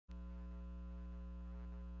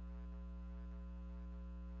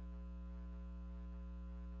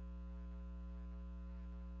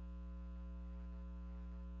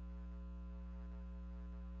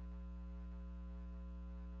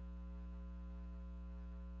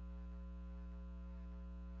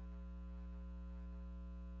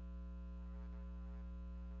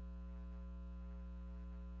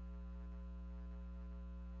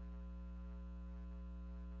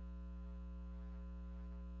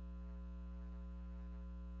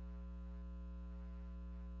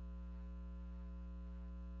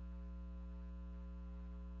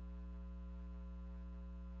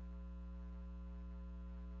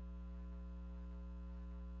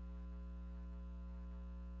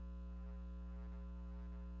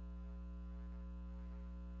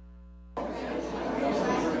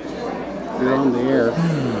You're on the air.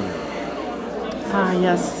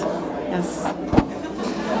 Yes.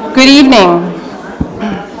 Good evening.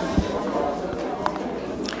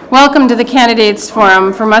 Welcome to the Candidates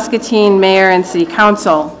Forum for Muscatine Mayor and City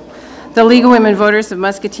Council. The League of Women Voters of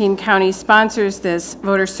Muscatine County sponsors this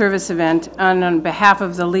voter service event, and on behalf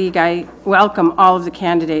of the League, I welcome all of the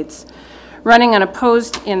candidates. Running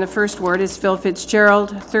unopposed in the first ward is Phil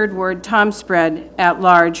Fitzgerald, third ward Tom Spread, at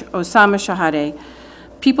large Osama Shahade.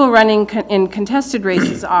 People running in contested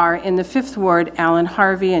races are in the fifth ward Alan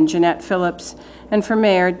Harvey and Jeanette Phillips, and for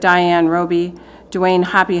mayor Diane Roby, Dwayne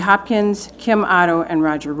Hoppy Hopkins, Kim Otto, and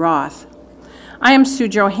Roger Roth. I am Sue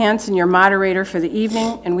Johansson, your moderator for the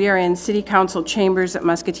evening, and we are in City Council chambers at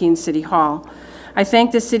Muscatine City Hall. I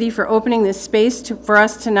thank the city for opening this space for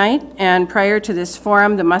us tonight, and prior to this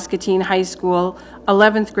forum, the Muscatine High School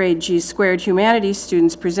 11th grade G-squared humanities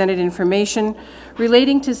students presented information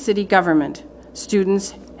relating to city government.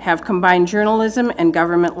 Students have combined journalism and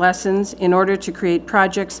government lessons in order to create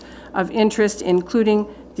projects of interest, including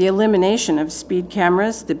the elimination of speed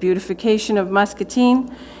cameras, the beautification of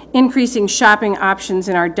Muscatine, increasing shopping options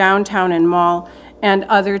in our downtown and mall, and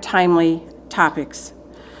other timely topics.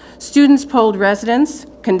 Students polled residents,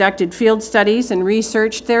 conducted field studies, and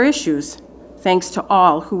researched their issues. Thanks to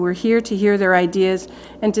all who were here to hear their ideas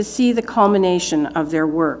and to see the culmination of their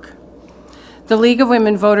work. The League of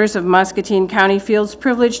Women Voters of Muscatine County feels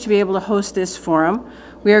privileged to be able to host this forum.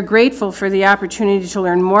 We are grateful for the opportunity to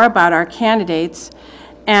learn more about our candidates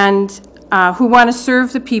and who want to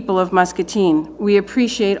serve the people of Muscatine. We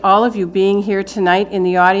appreciate all of you being here tonight in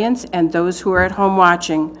the audience and those who are at home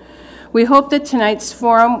watching. We hope that tonight's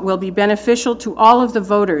forum will be beneficial to all of the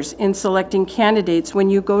voters in selecting candidates when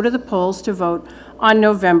you go to the polls to vote on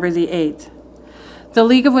November the 8th. The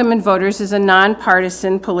League of Women Voters is a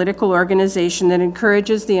nonpartisan political organization that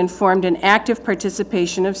encourages the informed and active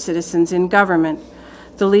participation of citizens in government.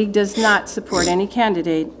 The League does not support any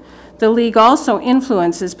candidate. The League also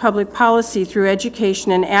influences public policy through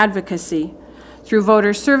education and advocacy. Through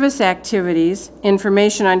voter service activities,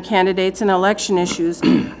 information on candidates and election issues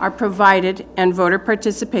are provided and voter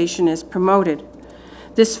participation is promoted.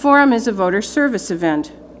 This forum is a voter service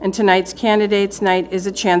event, and tonight's Candidates Night is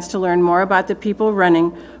a chance to learn more about the people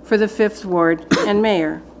running for the 5th Ward and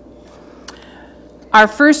Mayor. Our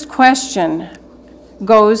first question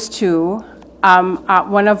goes to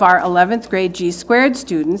one of our 11th grade G-squared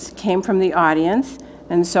students, came from the audience,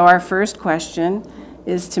 and so our first question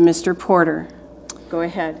is to Mr. Porter. Go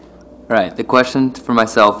ahead. All right, the question for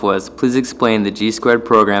myself was, please explain the G-squared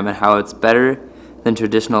program and how it's better than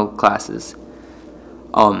traditional classes.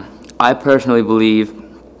 I personally believe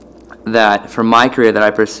that for my career that I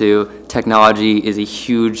pursue, technology is a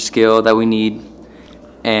huge skill that we need,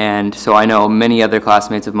 and so I know many other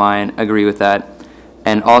classmates of mine agree with that.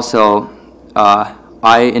 And also,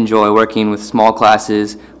 I enjoy working with small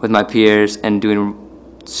classes with my peers and doing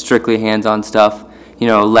strictly hands-on stuff, you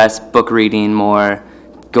know, less book reading, more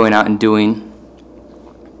going out and doing.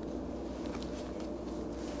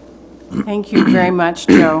 Thank you very much,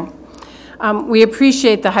 Joe. We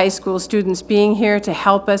appreciate the high school students being here to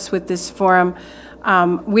help us with this forum.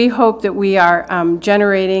 We hope that we are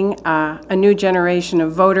generating a new generation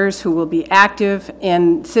of voters who will be active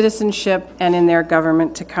in citizenship and in their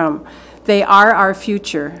government to come. They are our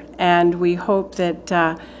future, and we hope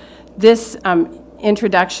that this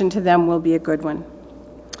introduction to them will be a good one.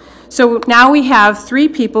 So now we have 3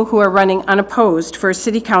 people who are running unopposed for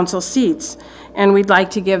city council seats, and we'd like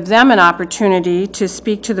to give them an opportunity to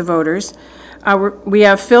speak to the voters. We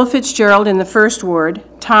have Phil Fitzgerald in the 1st Ward,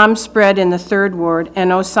 Tom Spread in the 3rd Ward,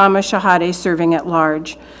 and Osama Shahade serving at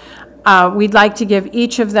large. We'd like to give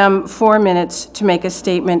each of them 4 minutes to make a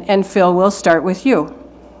statement, and Phil, we'll start with you.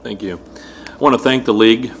 Thank you. I want to thank the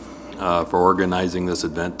League for organizing this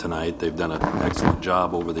event tonight. They've done an excellent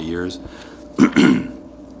job over the years.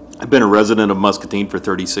 I've been a resident of Muscatine for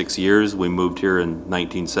 36 years. We moved here in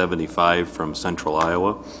 1975 from central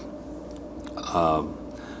Iowa.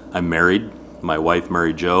 I'm married. My wife,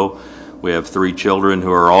 Mary Jo. We have 3 children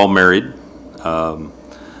who are all married. The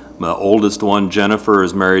oldest one, Jennifer,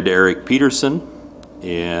 is married to Eric Peterson,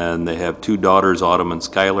 and they have 2 daughters, Autumn and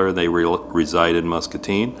Skylar. They reside in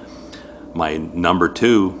Muscatine. My number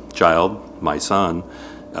 2 child, my son,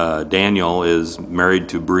 Daniel, is married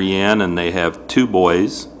to Brianne, and they have 2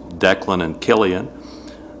 boys, Declan and Killian.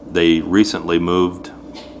 They recently moved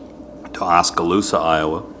to Oskaloosa,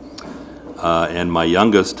 Iowa. And my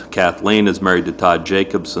youngest, Kathleen, is married to Todd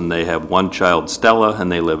Jacobson. They have 1 child, Stella,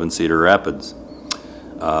 and they live in Cedar Rapids.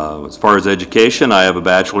 As far as education, I have a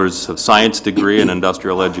Bachelor's of Science degree in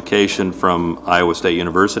Industrial Education from Iowa State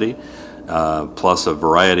University. plus a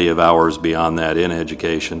variety of hours beyond that in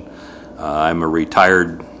education. I'm a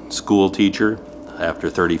retired school teacher after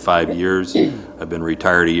 35 years. I've been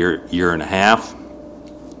retired a year and a half,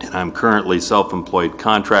 and I'm currently self-employed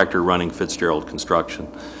contractor running Fitzgerald Construction.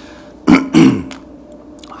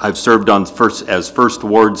 I've served on as First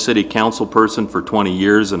Ward City Council person for 20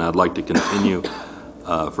 years, and I'd like to continue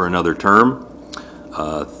for another term.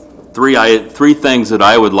 Three things that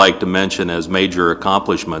I would like to mention as major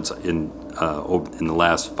accomplishments in the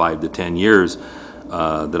last 5 to 10 years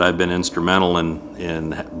that I've been instrumental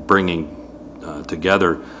in bringing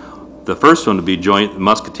together. The first one would be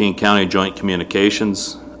Muscatine County Joint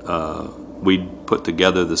Communications. We put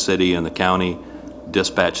together the city and the county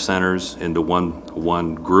dispatch centers into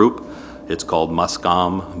one group. It's called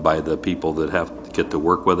Muscom by the people that have to get to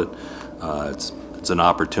work with it. It's an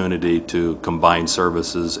opportunity to combine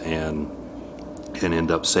services and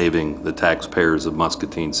end up saving the taxpayers of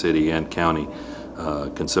Muscatine City and County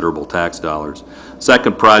considerable tax dollars.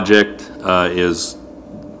 Second project is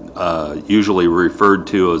usually referred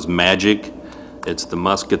to as MAGIC. It's the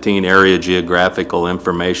Muscatine Area Geographical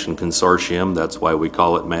Information Consortium. That's why we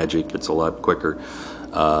call it MAGIC. It's a lot quicker.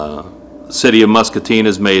 The City of Muscatine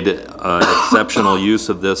has made exceptional use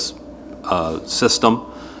of this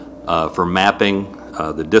system for mapping.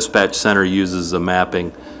 The dispatch center uses the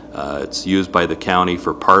mapping. It's used by the county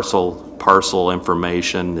for parcel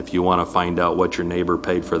information. If you want to find out what your neighbor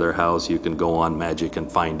paid for their house, you can go on MAGIC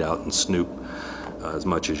and find out and snoop as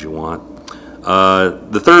much as you want.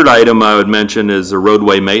 The third item I would mention is the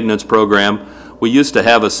roadway maintenance program. We used to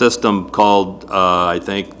have a system called, I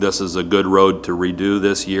think this is a good road to redo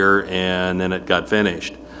this year, and then it got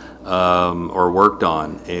finished or worked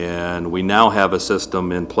on. And we now have a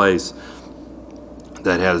system in place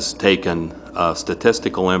that has taken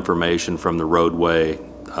statistical information from the roadway,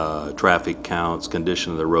 traffic counts,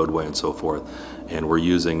 condition of the roadway, and so forth. And we're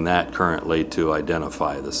using that currently to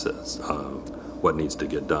identify this, what needs to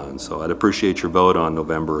get done. So I'd appreciate your vote on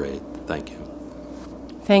November 8th. Thank you.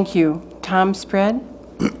 Thank you. Tom Spread?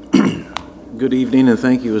 Good evening, and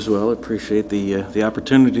thank you as well. I appreciate the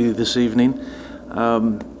opportunity this evening.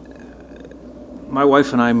 My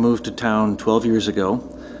wife and I moved to town 12 years ago.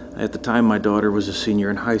 At the time, my daughter was a senior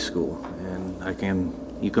in high school, and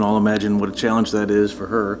you can all imagine what a challenge that is for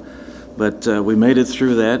her. But we made it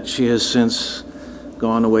through that. She has since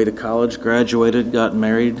gone away to college, graduated, got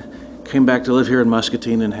married, came back to live here in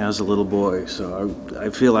Muscatine, and has a little boy. So I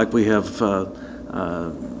feel like we have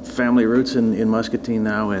family roots in Muscatine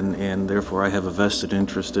now, and therefore I have a vested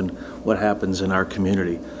interest in what happens in our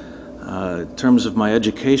community. In terms of my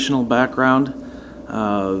educational background,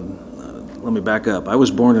 let me back up. I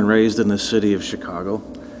was born and raised in the city of Chicago.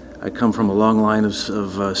 I come from a long line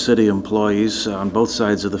of city employees on both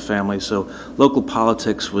sides of the family, so local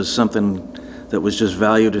politics was something that was just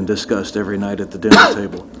valued and discussed every night at the dinner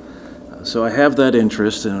table. So I have that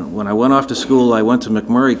interest, and when I went off to school, I went to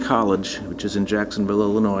McMurray College, which is in Jacksonville,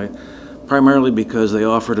 Illinois, primarily because they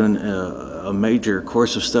offered a major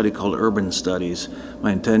course of study called Urban Studies.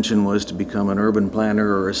 My intention was to become an urban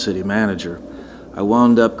planner or a city manager. I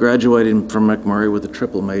wound up graduating from McMurray with a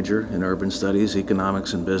triple major in urban studies,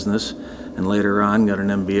 economics, and business, and later on got an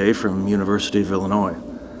MBA from University of Illinois.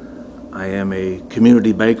 I am a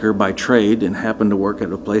community banker by trade and happen to work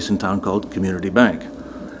at a place in town called Community Bank.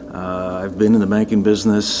 I've been in the banking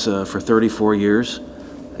business for 34 years,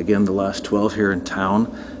 again the last 12 here in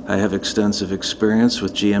town. I have extensive experience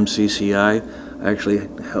with GMCCI. I actually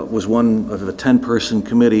was one of a 10-person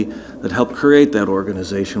committee that helped create that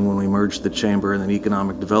organization when we merged the Chamber and the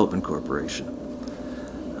Economic Development Corporation.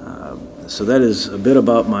 So that is a bit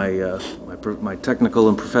about my technical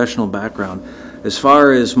and professional background. As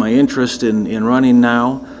far as my interest in running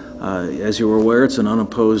now, as you were aware, it's an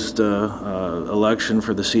unopposed election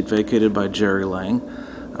for the seat vacated by Jerry Lang.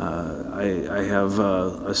 I have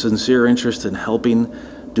a sincere interest in helping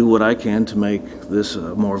do what I can to make this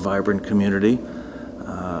a more vibrant community.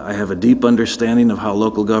 I have a deep understanding of how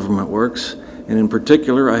local government works, and in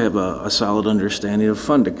particular, I have a solid understanding of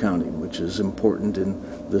fund accounting, which is important in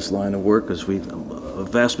this line of work, as a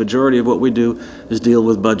vast majority of what we do is deal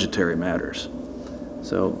with budgetary matters.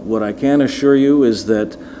 So what I can assure you is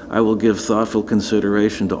that I will give thoughtful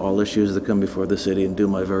consideration to all issues that come before the city and do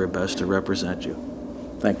my very best to represent you.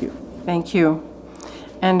 Thank you. Thank you.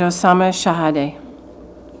 And Osama Shahade.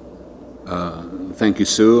 Thank you,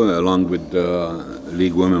 Sue, along with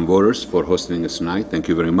League Women Voters for hosting us tonight. Thank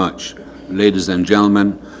you very much. Ladies and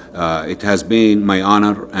gentlemen, it has been my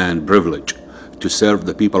honor and privilege to serve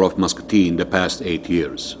the people of Muscatine the past 8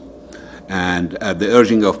 years. and at the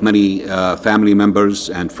urging of many family members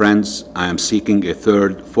and friends, I am seeking a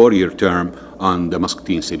third four-year term on the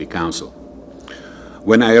Muscatine City Council.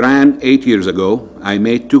 When I ran 8 years ago, I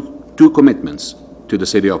made two commitments to the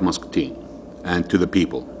city of Muscatine and to the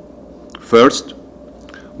people. First,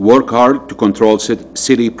 work hard to control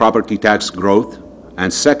city property tax growth,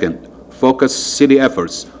 and second, focus city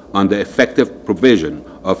efforts on the effective provision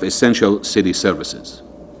of essential city services.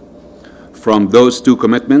 From those two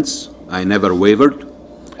commitments, I never wavered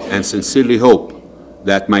and sincerely hope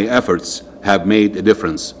that my efforts have made a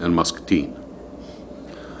difference in Muscatine.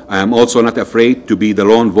 I am also not afraid to be the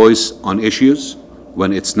lone voice on issues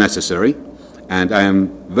when it's necessary, and I am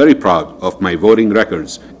very proud of my voting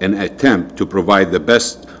records in an attempt to provide the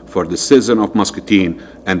best for the citizen of Muscatine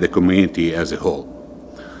and the community as a whole.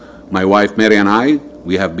 My wife Mary and I,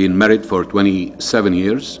 we have been married for 27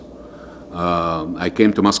 years. I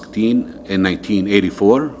came to Muscatine in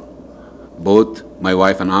 1984. Both my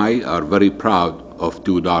wife and I are very proud of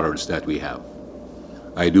two daughters that we have.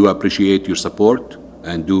 I do appreciate your support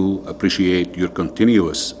and do appreciate your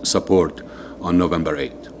continuous support on November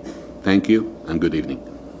 8th. Thank you and good evening.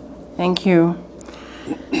 Thank you.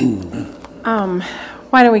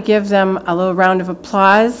 Why don't we give them a little round of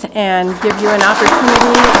applause and give you an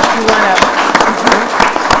opportunity if you want to,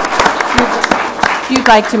 if you'd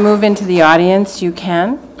like to move into the audience, you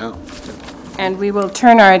can. Oh. And we will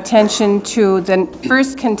turn our attention to the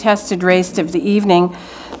first contested race of the evening.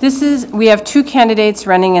 We have two candidates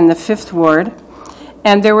running in the 5th Ward,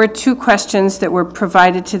 and there were 2 questions that were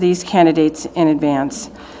provided to these candidates in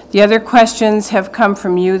advance. The other questions have come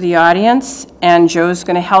from you, the audience, and Joe's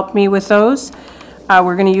going to help me with those.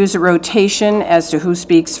 We're going to use a rotation as to who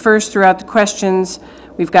speaks first throughout the questions.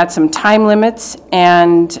 We've got some time limits,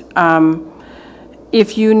 and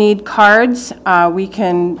if you need cards, we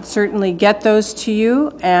can certainly get those to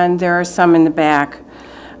you, and there are some in the back.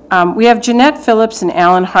 We have Jeanette Phillips and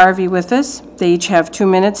Alan Harvey with us. They each have 2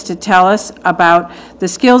 minutes to tell us about the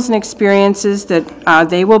skills and experiences that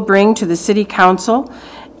they will bring to the City Council,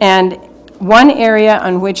 and one area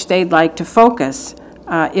on which they'd like to focus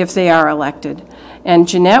if they are elected. And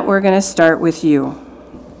Jeanette, we're going to start with you.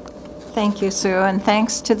 Thank you, Sue, and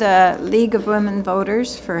thanks to the League of Women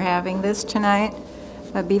Voters for having this tonight.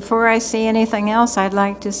 But before I say anything else, I'd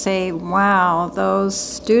like to say, wow, those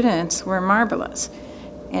students were marvelous.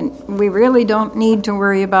 And we really don't need to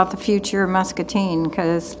worry about the future of Muscatine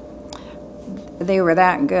because they were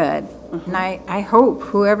that good. And I hope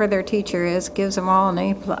whoever their teacher is gives them all an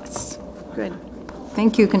A+. Good.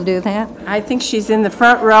 Think you can do that? I think she's in the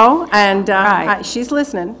front row, and Right. she's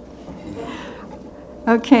listening.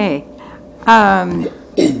 Okay.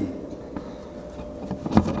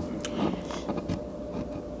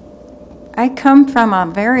 I come from a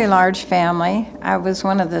very large family. I was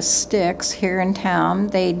one of the sticks here in town.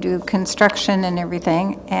 They do construction and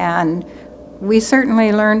everything, and we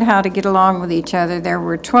certainly learned how to get along with each other. There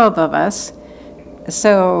were 12 of us,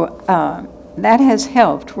 so that has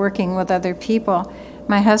helped, working with other people.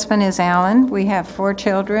 My husband is Alan. We have 4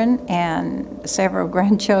 children and several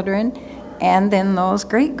grandchildren, and then those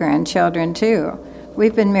great-grandchildren, too.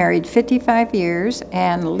 We've been married 55 years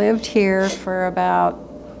and lived here for about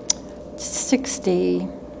 60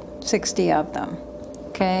 of them,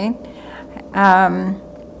 okay?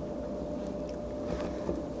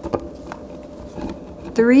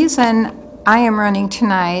 The reason I am running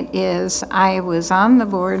tonight is I was on the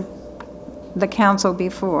board, the council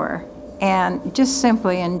before, and just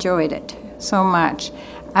simply enjoyed it so much.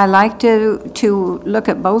 I like to look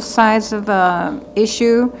at both sides of an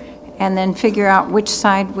issue and then figure out which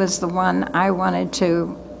side was the one I wanted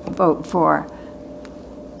to vote for.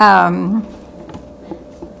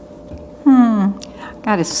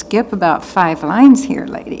 Got to skip about 5 lines here,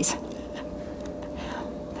 ladies.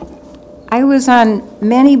 I was on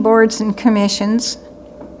many boards and commissions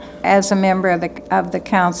as a member of the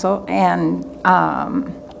council, and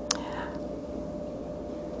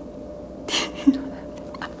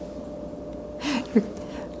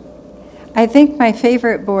I think my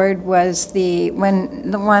favorite board was the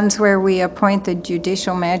ones where we appoint the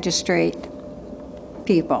judicial magistrate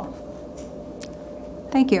people.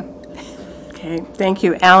 Thank you. Okay, thank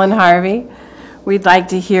you. Alan Harvey, we'd like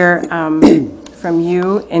to hear from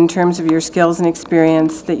you in terms of your skills and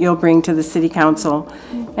experience that you'll bring to the City Council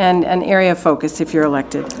and an area of focus if you're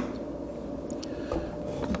elected.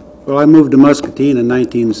 Well, I moved to Muscatine in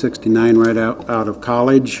 1969 right out of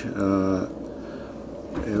college. I've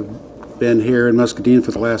been here in Muscatine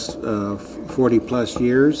for the last 40-plus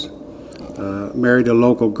years. Married a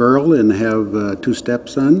local girl and have 2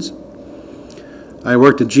 stepsons. I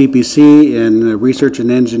worked at GPC in research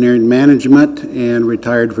and engineering management and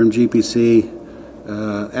retired from GPC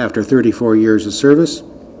after 34 years of service.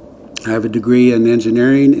 I have a degree in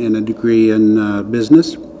engineering and a degree in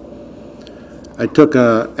business. I took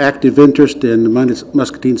an active interest in the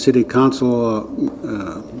Muscatine City Council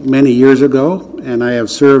many years ago, and I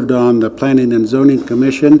have served on the Planning and Zoning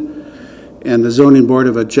Commission and the Zoning Board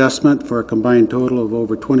of Adjustment for a combined total of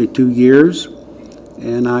over 22 years,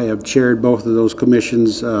 and I have chaired both of those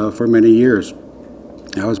commissions for many years.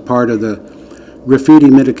 I was part of the Graffiti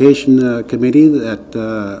Mitigation Committee that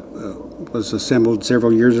was assembled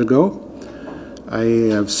several years ago. I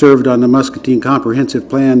have served on the Muscatine Comprehensive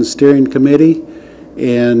Plan Steering Committee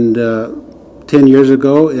and 10 years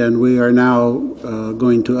ago, and we are now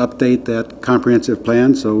going to update that comprehensive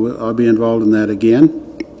plan, so I'll be involved in that again.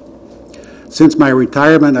 Since my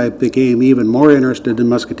retirement, I became even more interested in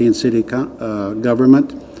Muscatine City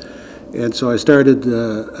government, and so I started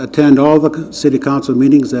to attend all the City Council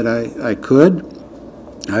meetings that I could.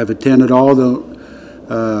 I've attended all the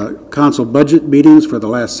council budget meetings for the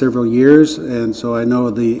last several years, and so I know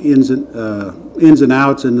the ins and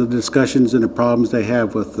outs and the discussions and the problems they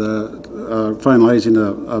have with finalizing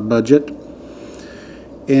a budget.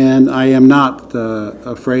 And I am not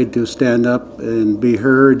afraid to stand up and be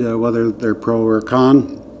heard, whether they're pro or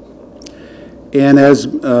con. And as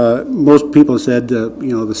most people said,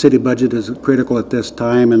 you know, the city budget is critical at this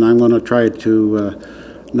time, and I'm going to try to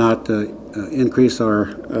not increase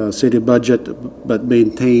our city budget, but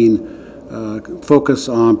maintain focus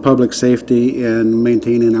on public safety and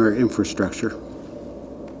maintaining our infrastructure.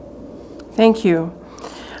 Thank you.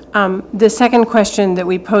 The second question that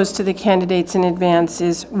we pose to the candidates in advance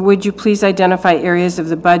is, would you please identify areas of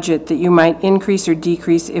the budget that you might increase or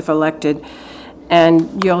decrease if elected?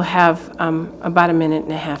 And you'll have about a minute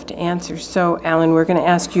and a half to answer. So, Alan, we're going to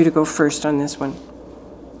ask you to go first on this one.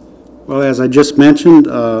 Well, as I just mentioned,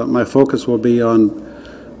 my focus will be on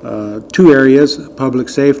two areas: public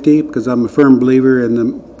safety, because I'm a firm believer in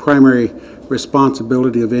the primary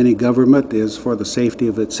responsibility of any government is for the safety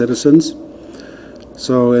of its citizens.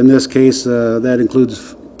 So in this case, that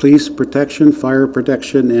includes police protection, fire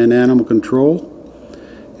protection, and animal control.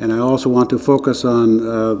 And I also want to focus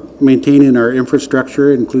on maintaining our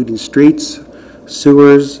infrastructure, including streets,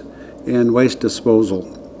 sewers, and waste disposal.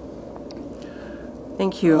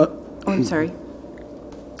 Thank you. Oh, I'm sorry.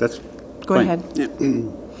 That's Go fine. ahead.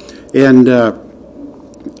 Yeah. And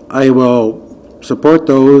I will support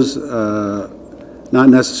those, not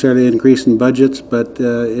necessarily increasing budgets, but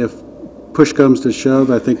if push comes to shove,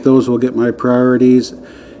 I think those will get my priorities,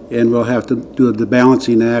 and we'll have to do the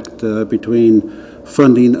balancing act between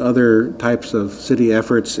funding other types of city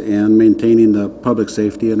efforts and maintaining the public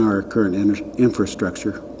safety in our current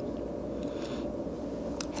infrastructure.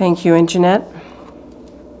 Thank you. And Jeanette?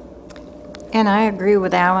 And I agree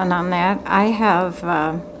with Alan on that. I have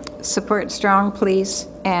support strong police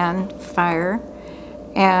and fire,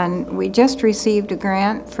 and we just received a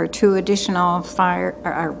grant for 2 additional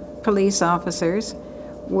police officers,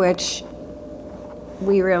 which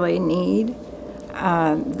we really need.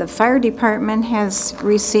 The fire department has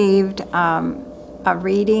received a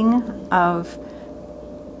reading of,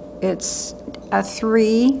 it's a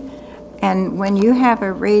 3, and when you have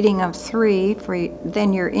a rating of 3,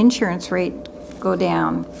 then your insurance rate go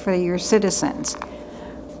down for your citizens.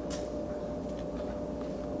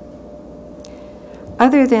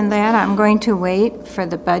 Other than that, I'm going to wait for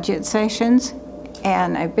the budget sessions,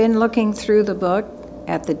 and I've been looking through the book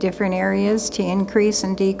at the different areas to increase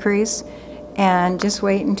and decrease, and just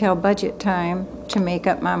wait until budget time to make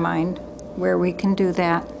up my mind where we can do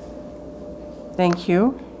that. Thank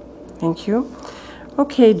you. Thank you.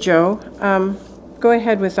 Okay, Joe, go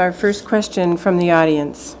ahead with our first question from the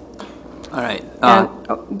audience. All right.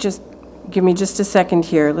 Just give me just a second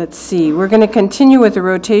here. Let's see. We're going to continue with a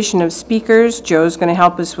rotation of speakers. Joe's going to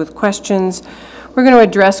help us with questions. We're going to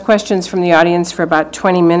address questions from the audience for about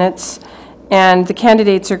 20 minutes, and the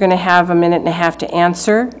candidates are going to have a minute and a half to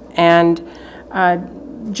answer. And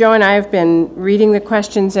Joe and I have been reading the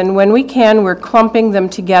questions, and when we can, we're clumping them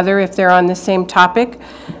together if they're on the same topic.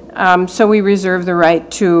 So we reserve the right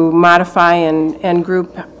to modify and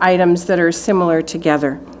group items that are similar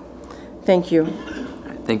together. Thank you.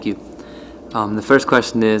 Thank you. The first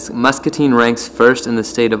question is, Muscatine ranks first in the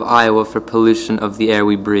state of Iowa for pollution of the air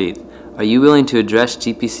we breathe. Are you willing to address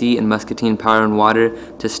GPC and Muscatine Power and Water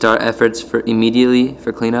to start efforts immediately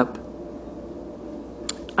for cleanup?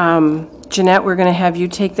 Jeanette, we're going to have you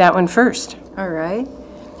take that one first. All right.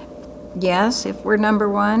 Yes, if we're number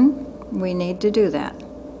 1, we need to do that.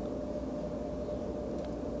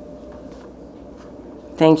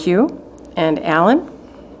 Thank you. And Alan?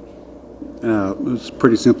 It's a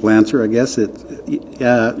pretty simple answer, I guess.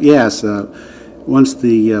 Yes, once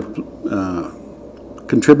the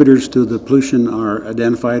contributors to the pollution are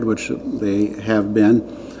identified, which they have been,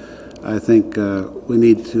 I think we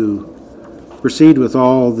need to proceed with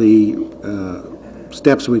all the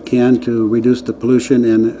steps we can to reduce the pollution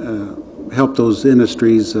and help those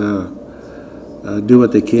industries do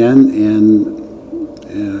what they can and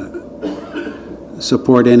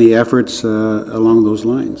support any efforts along those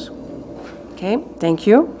lines. Okay, thank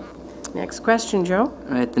you. Next question, Joe.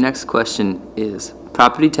 All right, the next question is,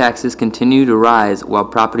 property taxes continue to rise while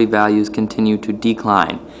property values continue to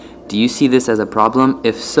decline. Do you see this as a problem?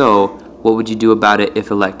 If so, what would you do about it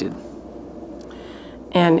if elected?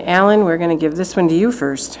 And Alan, we're going to give this one to you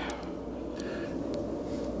first.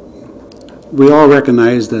 We all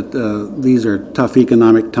recognize that these are tough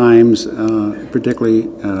economic times, particularly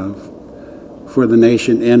for the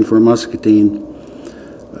nation and for Muscatine.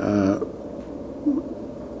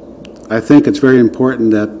 I think it's very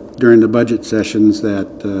important that during the budget sessions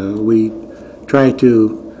that we try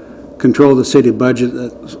to control the city budget,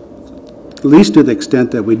 at least to the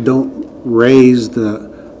extent that we don't raise the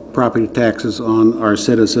property taxes on our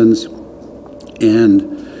citizens. And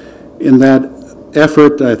in that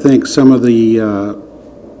effort, I think some of the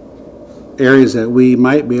areas that we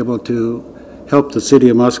might be able to help the city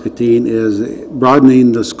of Muscatine is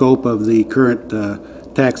broadening the scope of the current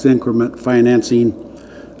tax increment financing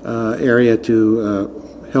area to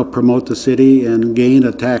help promote the city and gain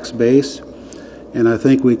a tax base. And I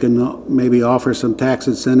think we can maybe offer some tax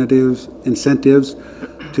incentives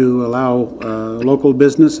to allow local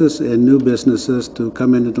businesses and new businesses to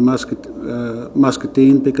come into the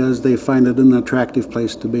Muscatine because they find it an attractive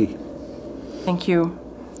place to be. Thank you.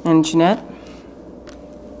 And Jeanette?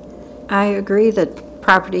 I agree that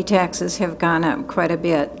property taxes have gone up quite a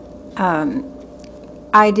bit.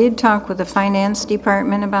 I did talk with the finance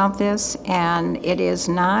department about this, and it is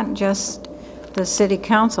not just the city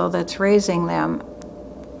council that's raising them.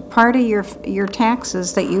 Part of your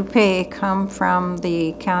taxes that you pay come from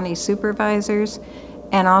the county supervisors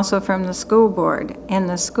and also from the school board. And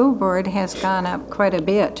the school board has gone up quite a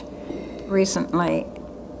bit recently.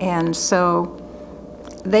 And so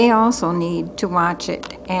they also need to watch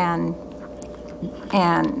it and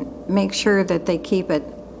make sure that they keep it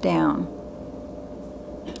down.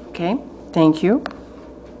 Okay, thank you.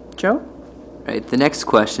 Joe? Right, the next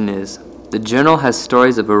question is, the Journal has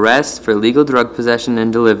stories of arrests for illegal drug possession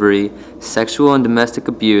and delivery, sexual and domestic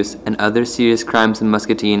abuse, and other serious crimes in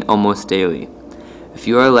Muscatine almost daily. If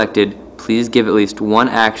you are elected, please give at least one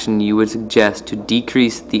action you would suggest to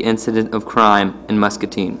decrease the incident of crime in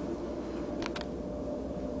Muscatine.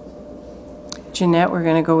 Jeanette, we're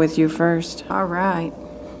going to go with you first. All right.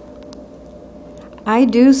 I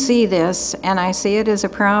do see this, and I see it as a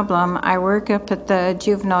problem. I work up at the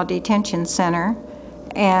Juvenile Detention Center,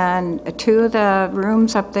 and 2 of the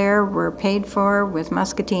rooms up there were paid for with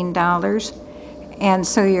Muscatine dollars. And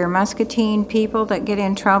so your Muscatine people that get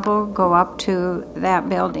in trouble go up to that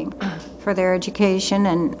building for their education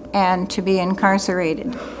and to be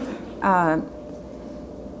incarcerated. How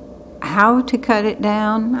to cut it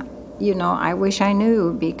down, you know, I wish I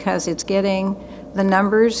knew, because it's getting, the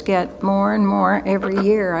numbers get more and more every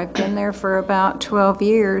year. I've been there for about 12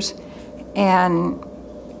 years, and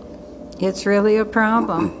it's really a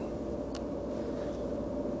problem.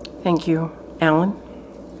 Thank you. Alan?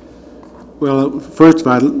 Well, first of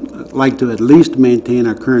all, I'd like to at least maintain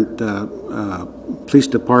our current police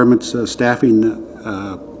department's staffing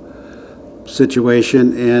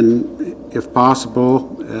situation, and if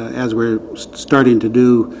possible, as we're starting to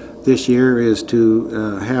do this year, is to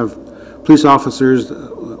have police officers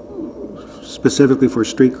specifically for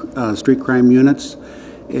street crime units,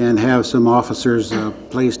 and have some officers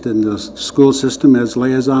placed in the school system as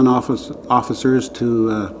liaison officers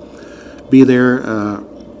to be there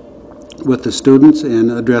with the students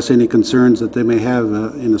and address any concerns that they may have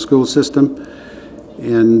in the school system.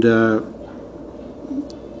 And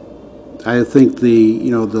I think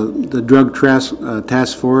the drug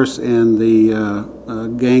task force and the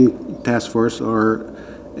gang task force are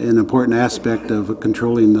an important aspect of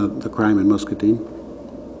controlling the crime in Muscatine.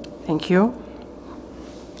 Thank you.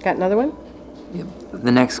 Got another one? Yep.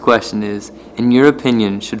 The next question is, in your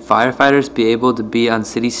opinion, should firefighters be able to be on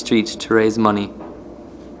city streets to raise money?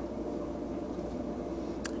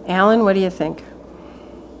 Alan, what do you think?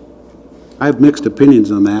 I have mixed opinions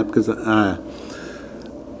on that, because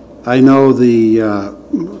I know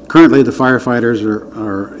currently the firefighters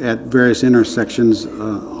are at various intersections,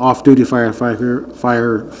 off-duty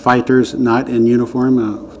firefighters, not in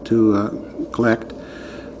uniform, to collect.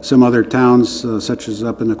 some other towns, such as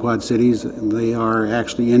up in the Quad Cities, they are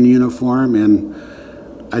actually in uniform, and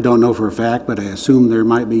I don't know for a fact, but I assume there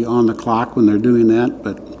might be on the clock when they're doing that.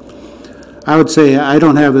 But I would say I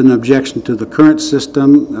don't have an objection to the current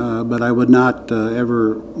system, but I would not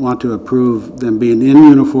ever want to approve them being in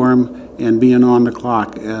uniform and being on the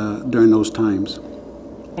clock during those times.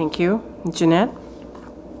 Thank you. Jeanette?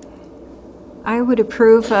 I would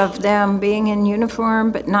approve of them being in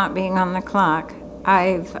uniform but not being on the clock.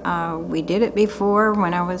 We did it before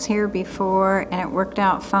when I was here before, and it worked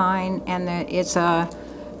out fine, and it's a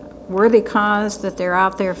worthy cause that they're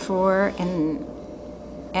out there for,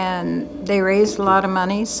 and they raised a lot of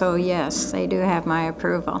money, so yes, they do have my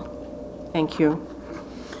approval. Thank you.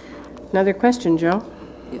 Another question, Joe?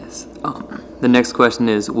 Yes. The next question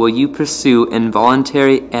is, will you pursue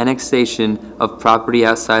involuntary annexation of property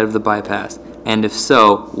outside of the bypass? And if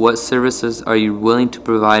so, what services are you willing to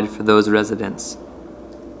provide for those residents?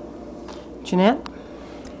 Jeanette?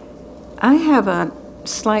 I have a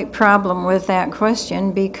slight problem with that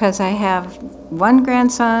question because I have one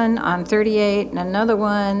grandson on 38 and another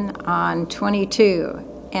one on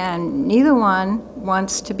 22, and neither one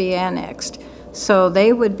wants to be annexed. So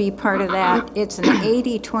they would be part of that. It's an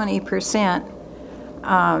 80-20%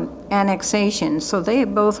 annexation, so they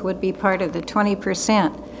both would be part of the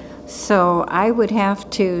 20%. So I would have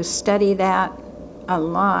to study that a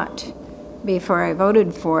lot before I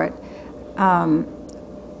voted for it.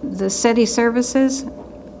 The city services,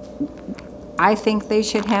 I think they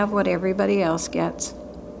should have what everybody else gets.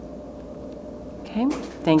 Okay,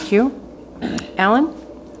 thank you. Alan?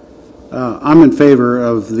 I'm in favor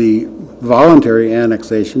of the voluntary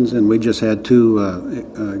annexations, and we just had two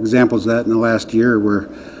examples of that in the last year where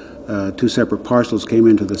two separate parcels came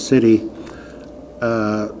into the city.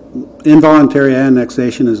 Involuntary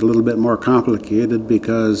annexation is a little bit more complicated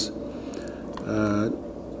because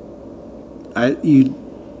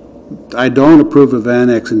I don't approve of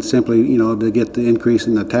annexing simply, to get the increase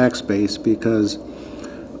in the tax base, because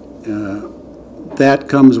that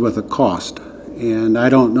comes with a cost. And I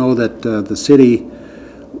don't know that the city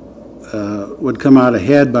would come out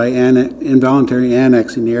ahead by involuntary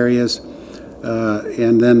annexing areas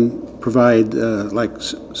and then provide like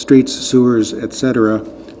streets, sewers, etc.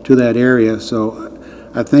 to that area. So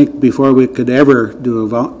I think before we could ever do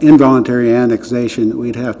involuntary annexation,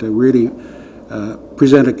 we'd have to really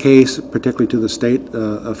present a case, particularly to the state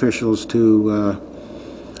officials, to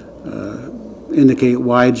indicate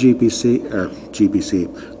why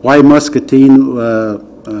why Muscatine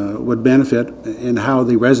would benefit, and how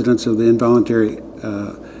the residents of the involuntary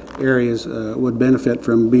areas would benefit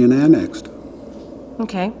from being annexed.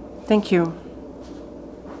 Okay, thank you.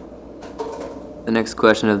 The next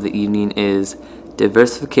question of the evening is,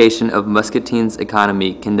 diversification of Muscatine's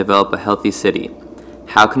economy can develop a healthy city.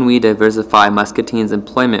 How can we diversify Muscatine's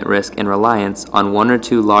employment risk and reliance on one or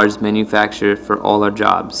two large manufacturers for all our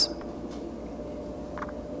jobs?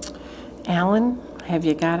 Alan, have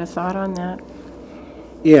you got a thought on that?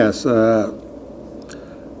 Yes, I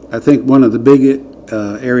think one of the big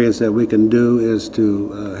areas that we can do is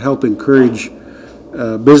to help encourage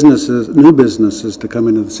new businesses to come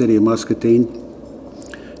into the city of Muscatine.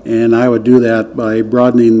 And I would do that by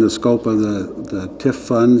broadening the scope of the TIF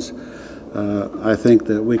funds. I think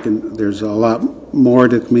that there's a lot more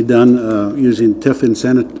that can be done using TIF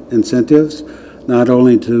incentives, not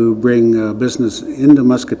only to bring business into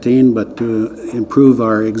Muscatine, but to improve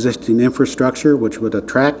our existing infrastructure, which would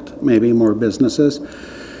attract maybe more businesses,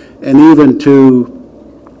 and even to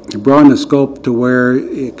broaden the scope to where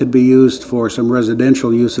it could be used for some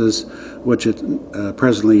residential uses, which it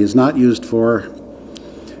presently is not used for.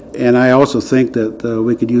 And I also think that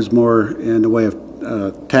we could use more in the way of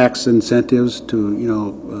tax incentives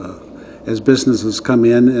to, as businesses come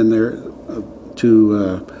in and they're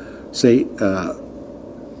to say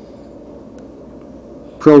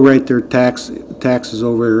prorate their taxes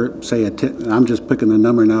over, say, I'm just picking a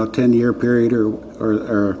number now, 10-year period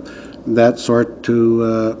or that sort,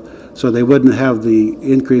 to so they wouldn't have the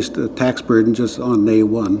increased tax burden just on day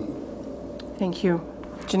one. Thank you.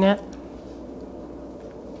 Jeanette?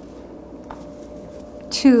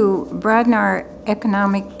 To broaden our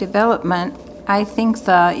economic development, I think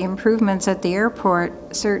the improvements at the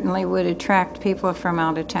airport certainly would attract people from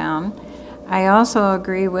out of town. I also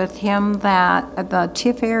agree with him that the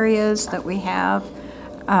TIF areas that we have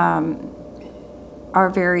are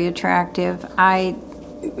very attractive.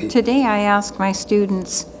 Today I asked my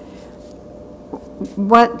students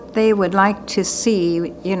what they would like to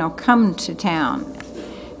see, come to town.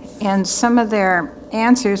 And some of their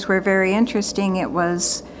answers were very interesting. It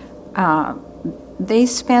was they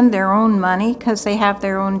spend their own money because they have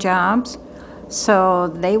their own jobs. So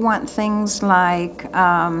they want things like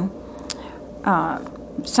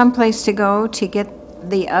someplace to go to get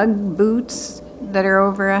the UGG boots that are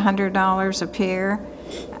over $100 a pair.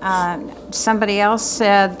 Somebody else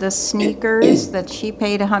said the sneakers, that she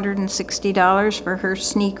paid $160 for her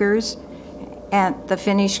sneakers at the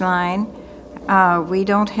Finish Line. We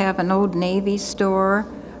don't have an Old Navy store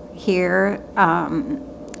here.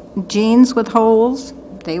 Jeans with holes,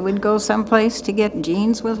 they would go someplace to get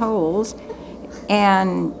jeans with holes.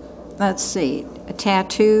 And let's see,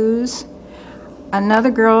 tattoos.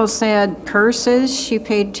 Another girl said purses. She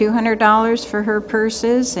paid $200 for her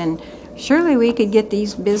purses, and surely we could get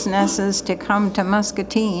these businesses to come to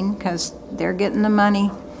Muscatine because they're getting the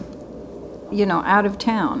money, you know, out of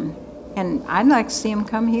town. And I'd like to see them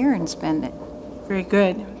come here and spend it. Very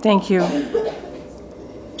good. Thank you.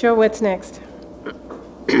 Joe, what's next?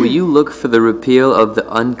 Will you look for the repeal of the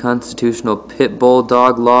unconstitutional pit bull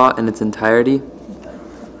dog law in its entirety?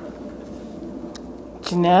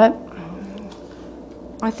 Jeanette?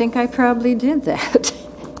 I think I probably did that.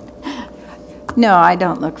 No, I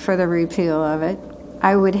don't look for the repeal of it.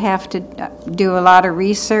 I would have to do a lot of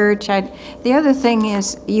research. The other thing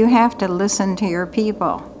is you have to listen to your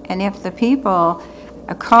people. And if the people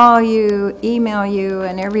call you, email you,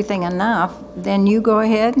 and everything enough, then you go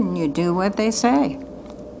ahead and you do what they say.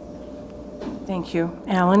 Thank you.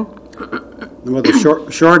 Alan? Well, the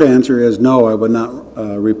short answer is no, I would not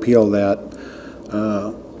repeal that.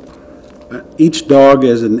 Each dog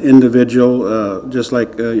is an individual, just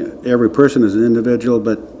like every person is an individual,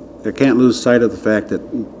 but I can't lose sight of the fact that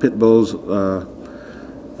pit bulls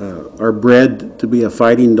are bred to be a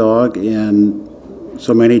fighting dog, and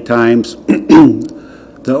so many times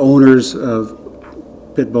the owners of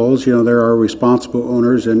pit bulls, you know, there are responsible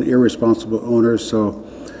owners and irresponsible owners, so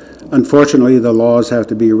unfortunately the laws have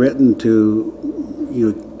to be written to,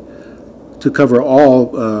 you know, to cover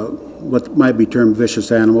all what might be termed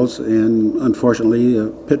vicious animals, and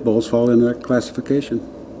unfortunately pit bulls fall in that classification.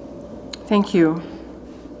 Thank you.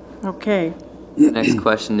 Okay. Next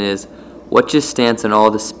question is, what's your stance on all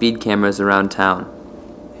the speed cameras around town?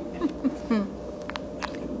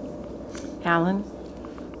 Alan?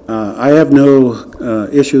 I have no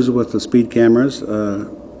issues with the speed cameras.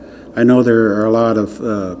 I know there are a lot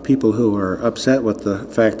of people who are upset with the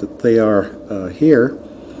fact that they are here.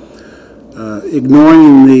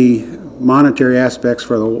 Ignoring the monetary aspects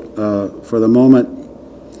for the moment,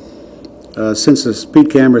 since the speed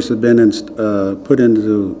cameras have been put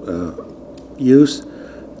into use,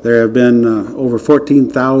 there have been over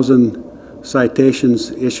 14,000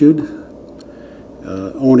 citations issued.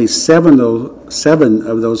 Only seven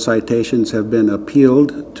of those citations have been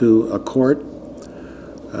appealed to a court,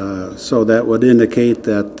 so that would indicate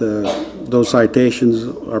that those citations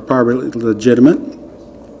are probably legitimate.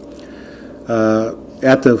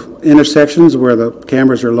 At the intersections where the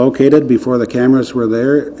cameras are located, before the cameras were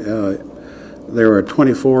there were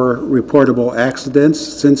 24 reportable accidents.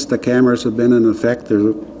 Since the cameras have been in effect,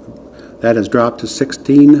 that has dropped to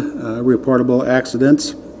 16 reportable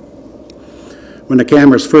accidents. When the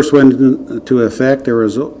cameras first went into effect, there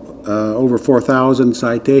was over 4,000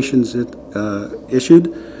 citations issued,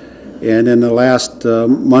 and in the last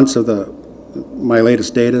months of my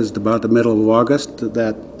latest data is about the middle of August,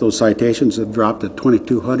 that those citations have dropped to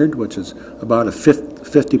 2,200, which is about a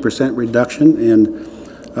 50% reduction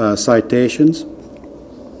in citations.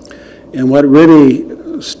 And what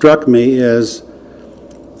really struck me is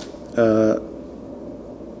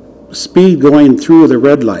speed going through the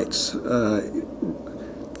red lights.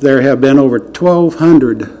 There have been over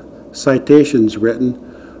 1,200 citations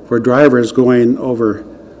written for drivers going over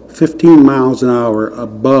 15 miles an hour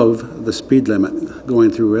above the speed limit going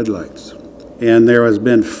through red lights. And there has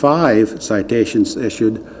been 5 citations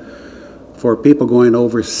issued for people going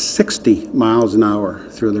over 60 miles an hour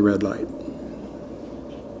through the red light.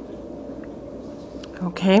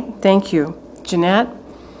 Okay, thank you. Jeanette,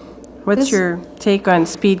 what's your take on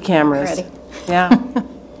speed cameras? Ready. Yeah.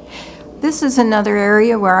 This is another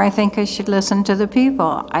area where I think I should listen to the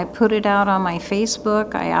people. I put it out on my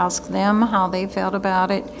Facebook. I asked them how they felt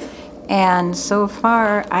about it. And so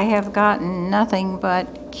far, I have gotten nothing but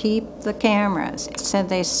keep the cameras. It said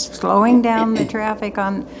they're slowing down the traffic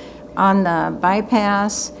on the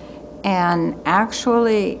bypass. And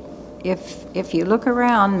actually, if you look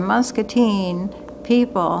around Muscatine,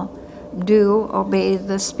 people do obey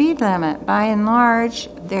the speed limit. By and large,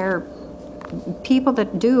 they're people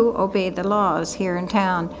that do obey the laws here in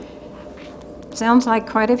town. Sounds like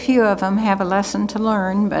quite a few of them have a lesson to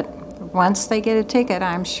learn, but once they get a ticket,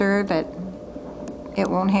 I'm sure that it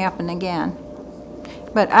won't happen again.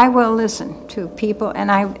 But I will listen to people,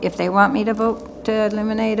 and if they want me to vote to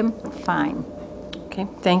eliminate them, fine. Okay,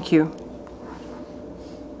 thank you.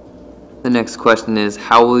 The next question is,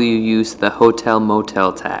 how will you use the hotel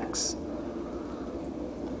motel tax?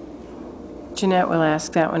 Jeanette will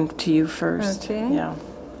ask that one to you first. Okay. Yeah.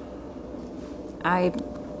 I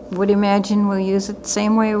would imagine we'll use it the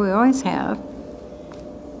same way we always have.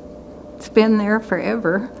 It's been there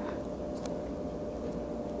forever.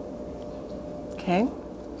 Okay,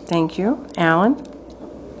 thank you. Alan?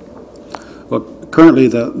 Well, currently,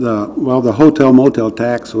 the hotel motel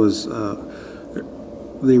tax was,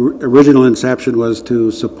 the original inception was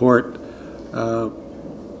to support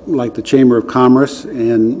like the Chamber of Commerce,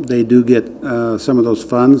 and they do get some of those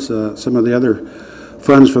funds. Some of the other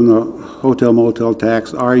funds from the hotel motel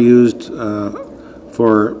tax are used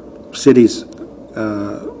for cities'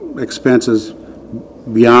 expenses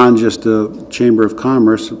beyond just the Chamber of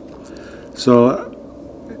Commerce. So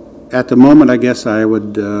at the moment, I guess I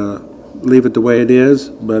would leave it the way it is,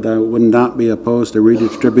 but I would not be opposed to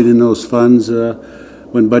redistributing those funds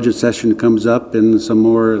when budget session comes up and some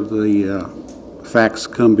more of the facts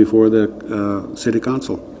come before the City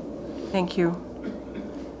Council. Thank you.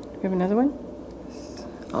 Do we have another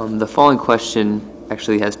one? The following question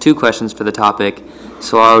actually has two questions for the topic,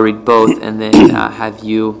 so I'll read both and then have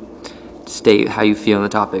you state how you feel on the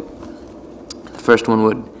topic. The first one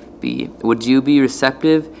would be, would you be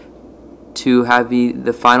receptive to have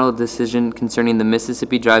the final decision concerning the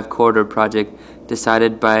Mississippi Drive Corridor project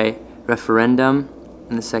decided by referendum?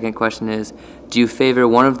 And the second question is, do you favor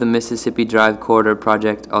one of the Mississippi Drive Corridor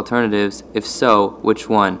project alternatives? If so, which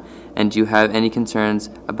one? And do you have any concerns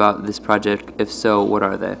about this project? If so, what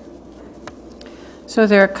are they? So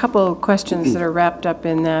there are a couple of questions that are wrapped up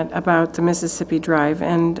in that about the Mississippi Drive.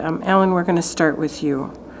 And Alan, we're going to start with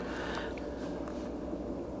you.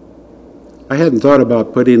 I hadn't thought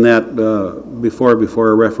about putting that before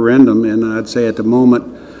a referendum, and I'd say at the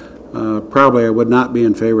moment, probably I would not be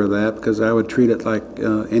in favor of that because I would treat it like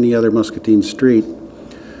any other Muscatine street.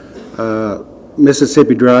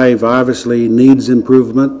 Mississippi Drive obviously needs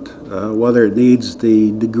improvement. Whether it needs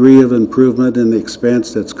the degree of improvement and the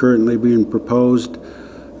expense that's currently being proposed,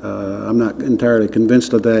 I'm not entirely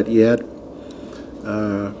convinced of that yet.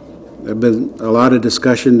 There's been a lot of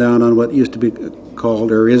discussion down on what used to be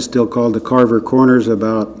called, or is still called, the Carver Corners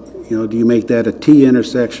about, you know, do you make that a T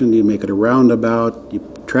intersection? Do you make it a roundabout?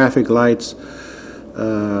 Traffic lights?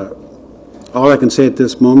 All I can say at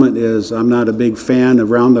this moment is I'm not a big fan of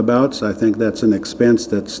roundabouts. I think that's an expense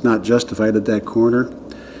that's not justified at that corner.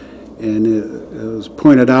 And it was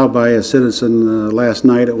pointed out by a citizen last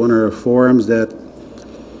night at one of our forums that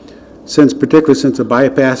particularly since the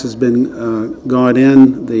bypass has been gone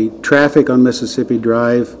in, the traffic on Mississippi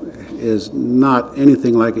Drive is not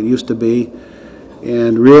anything like it used to be.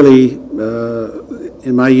 And really,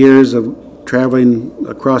 in my years of traveling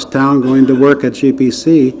across town going to work at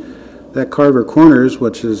GPC, that Carver Corners,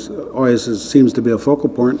 which is always seems to be a focal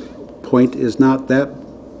point, is not that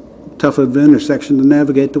tough of an intersection to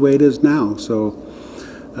navigate the way it is now. So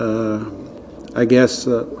I guess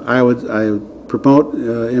I would promote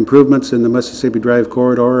improvements in the Mississippi Drive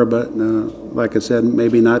corridor, but like I said,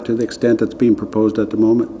 maybe not to the extent that's being proposed at the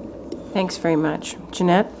moment. Thanks very much.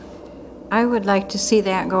 Jeanette? I would like to see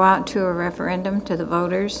that go out to a referendum to the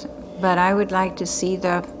voters, but I would like to see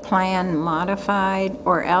the plan modified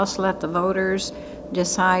or else let the voters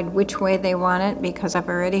decide which way they want it, because I've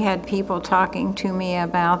already had people talking to me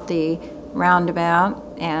about the roundabout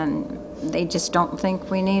and they just don't think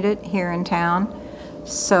we need it here in town.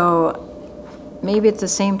 So maybe at the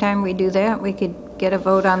same time we do that, we could get a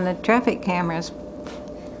vote on the traffic cameras.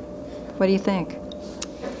 What do you think?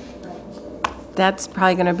 That's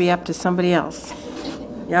probably going to be up to somebody else.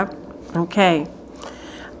 Yep. Okay.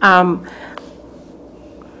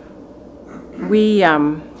 We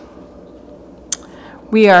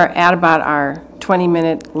are at about our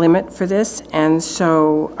 20-minute limit for this, and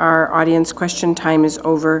so our audience question time is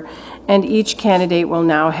over, and each candidate will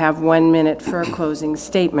now have 1 minute for a closing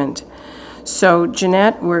statement. So,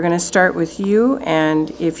 Jeanette, we're going to start with you,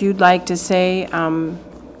 and if you'd like to say,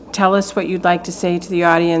 tell us what you'd like to say to the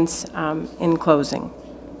audience in closing.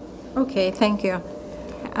 Okay, thank you.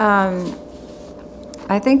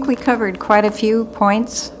 I think we covered quite a few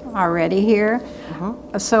points already here.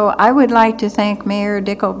 So I would like to thank Mayor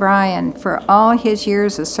Dick O'Brien for all his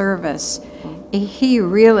years of service. He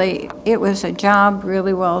really, it was a job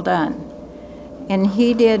really well done. And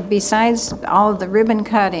he did, besides all of the ribbon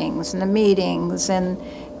cuttings and the meetings and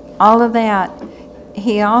all of that,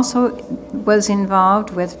 he also was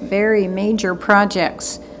involved with very major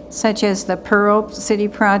projects, such as the Pearl City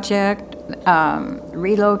project,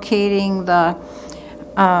 relocating the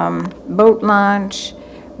boat launch,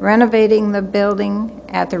 renovating the building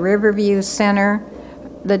at the Riverview Center,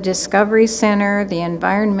 the Discovery Center, the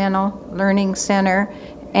Environmental Learning Center,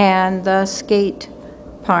 and the skate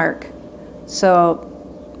park. So,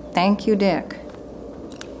 thank you, Dick.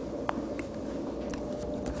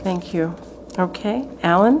 Thank you. Okay,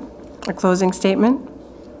 Alan, a closing statement?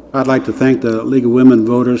 I'd like to thank the League of Women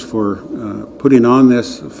Voters for putting on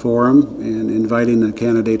this forum and inviting the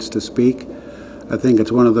candidates to speak. I think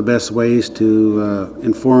it's one of the best ways to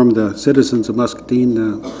inform the citizens of Muscatine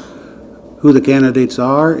who the candidates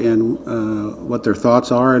are and what their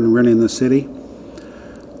thoughts are in running the city.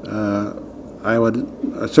 I would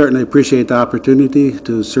certainly appreciate the opportunity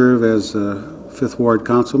to serve as Fifth Ward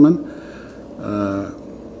Councilman.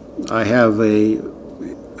 I have a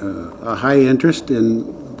high interest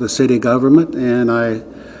in the city government, and I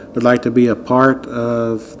would like to be a part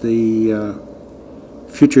of the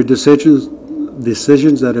future decisions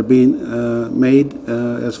that are being made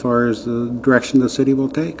as far as the direction the city will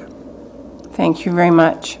take. Thank you very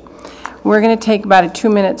much. We're going to take about a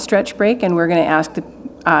 2-minute stretch break, and we're going to ask the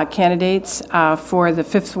candidates for the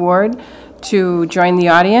 5th Ward to join the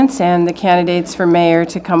audience and the candidates for mayor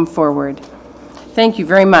to come forward. Thank you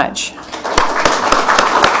very much.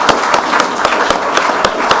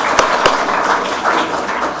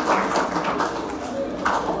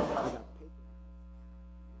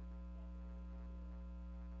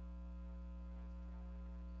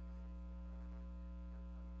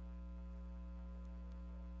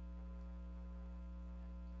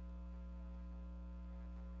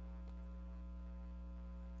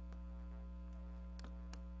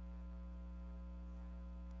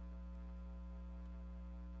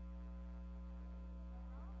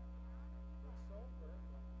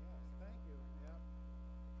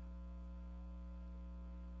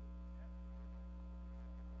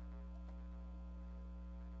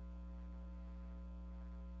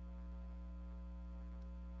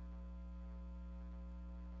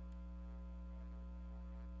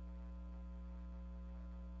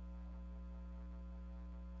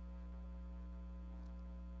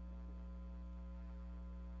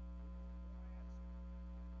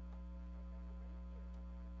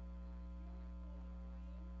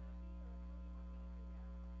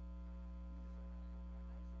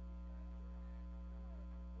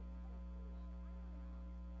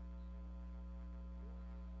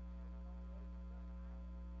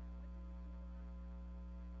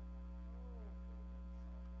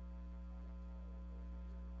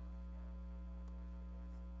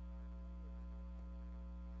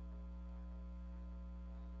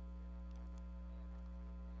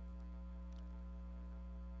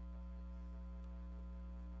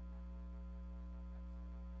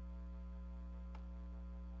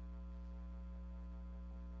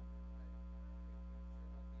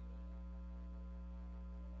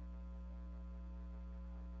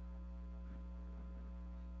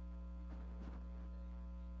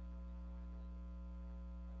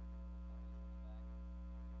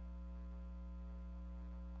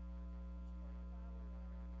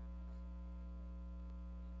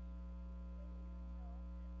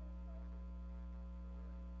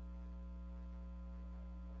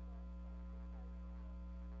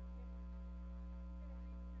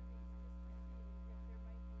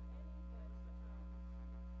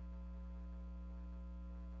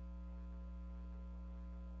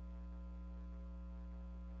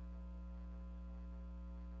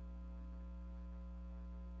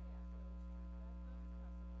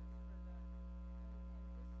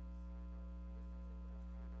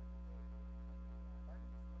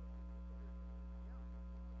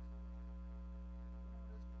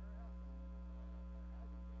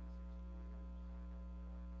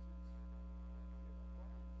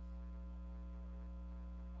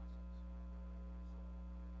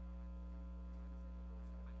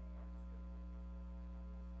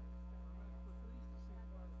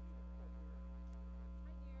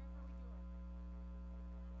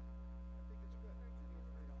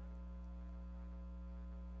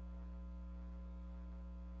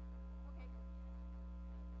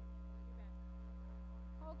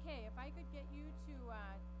 Okay, if I could get you to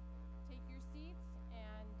take your seats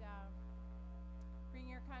and bring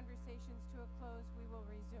your conversations to a close, we will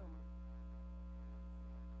resume.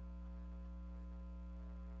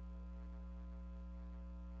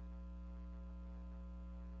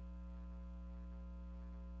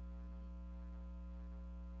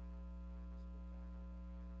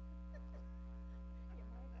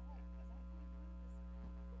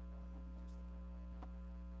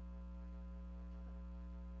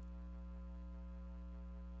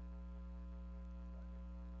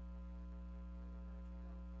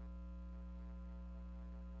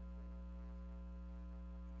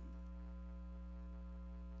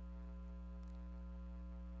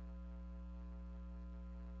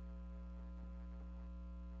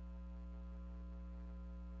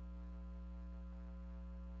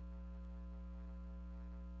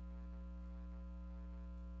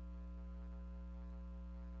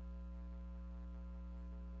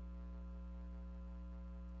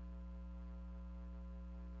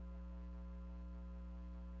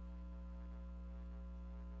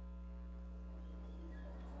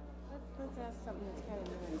 ask something that's kind of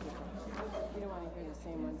new and different. You don't want to hear the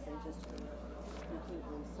same ones they just heard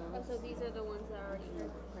completely. So these are the ones that I already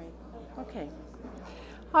heard. Right. Okay.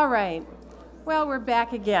 All right. Well, we're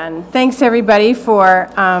back again. Thanks, everybody, for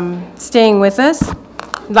staying with us.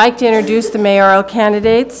 I'd like to introduce the mayoral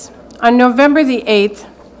candidates. On November the 8th,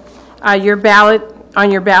 on your ballot,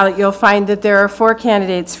 you'll find that there are 4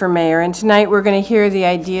 candidates for mayor, and tonight we're going to hear the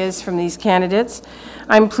ideas from these candidates.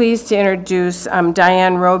 I'm pleased to introduce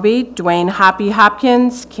Diane Roby, Dwayne Hoppy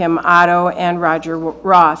Hopkins, Kim Otto, and Roger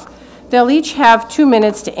Roth. They'll each have 2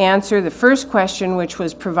 minutes to answer the first question, which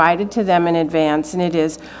was provided to them in advance, and it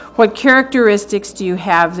is, what characteristics do you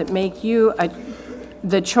have that make you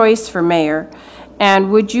the choice for mayor?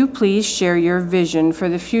 And would you please share your vision for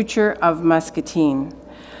the future of Muscatine?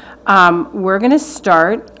 We're going to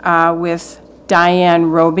start with Diane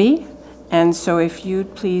Roby, and so if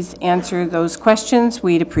you'd please answer those questions,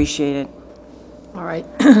 we'd appreciate it. All right.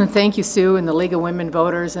 Thank you, Sue, and the League of Women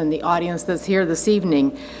Voters and the audience that's here this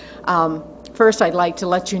evening. First, I'd like to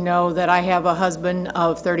let you know that I have a husband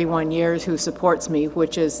of 31 years who supports me,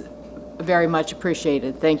 which is very much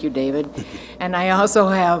appreciated. Thank you, David. And I also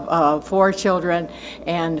have 4 children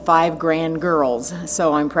and 5 grandgirls,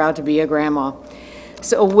 so I'm proud to be a grandma.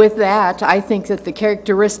 So with that, I think that the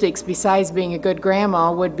characteristics, besides being a good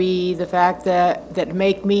grandma, would be the fact that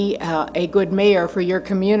make me a good mayor for your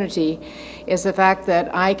community is the fact that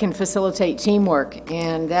I can facilitate teamwork,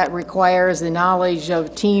 and that requires the knowledge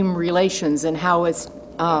of team relations and how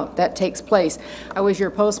that takes place. I was your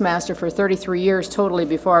postmaster for 33 years totally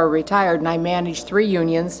before I retired, and I managed 3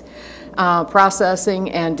 unions.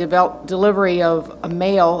 Processing and delivery of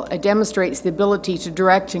mail demonstrates the ability to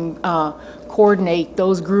direct and coordinate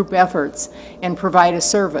those group efforts and provide a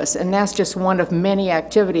service. And that's just one of many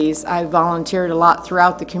activities. I've volunteered a lot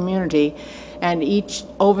throughout the community, and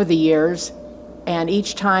over the years, and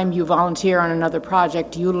each time you volunteer on another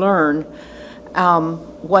project, you learn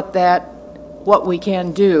what we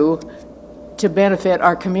can do to benefit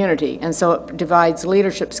our community. And so it divides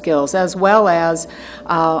leadership skills, as well as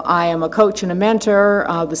I am a coach and a mentor.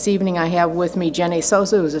 This evening I have with me Jenny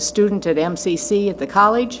Sosa, who's a student at MCC at the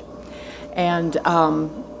college, and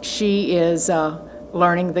she is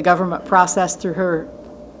learning the government process through her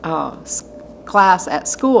class at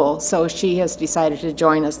school, so she has decided to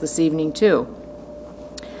join us this evening too.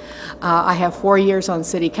 I have 4 years on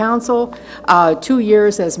City Council, 2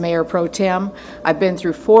 years as Mayor Pro Tem. I've been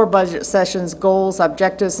through 4 budget sessions, goals,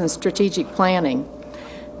 objectives, and strategic planning.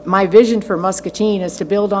 My vision for Muscatine is to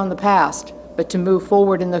build on the past, but to move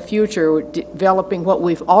forward in the future, developing what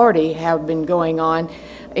we've already have been going on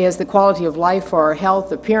is the quality of life for our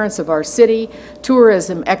health, appearance of our city,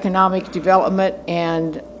 tourism, economic development,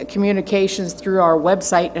 and communications through our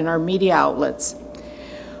website and our media outlets.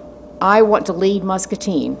 I want to lead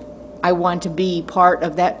Muscatine. I want to be part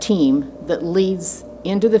of that team that leads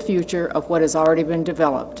into the future of what has already been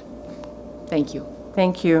developed. Thank you.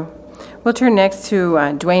 Thank you. We'll turn next to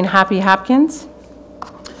Dwayne Hoppy Hopkins.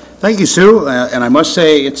 Thank you, Sue. And I must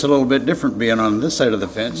say, it's a little bit different being on this side of the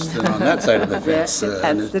fence than on that side of the fence.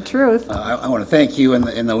 That's the truth. I want to thank you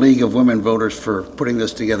and the League of Women Voters for putting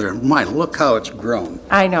this together. And my, look how it's grown.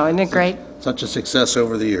 I know, isn't it great? Such a success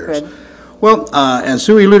over the years. Good. Well, as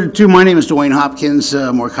Sue alluded to, my name is Dwayne Hopkins,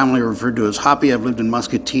 more commonly referred to as Hoppy. I've lived in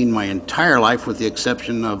Muscatine my entire life, with the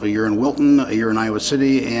exception of a year in Wilton, a year in Iowa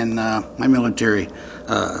City, and my military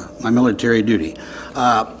duty.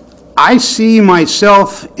 I see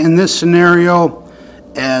myself in this scenario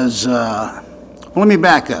as, well, let me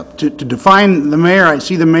back up. To define the mayor, I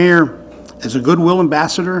see the mayor as a goodwill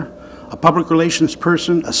ambassador, a public relations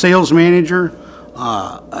person, a sales manager,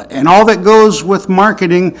 and all that goes with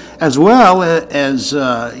marketing, as well as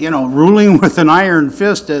ruling with an iron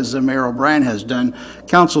fist, as Mayor O'Brien has done,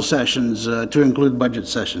 council sessions to include budget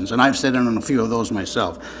sessions, and I've sat in on a few of those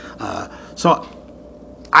myself. So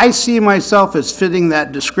I see myself as fitting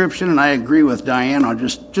that description, and I agree with Diane on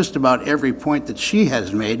just about every point that she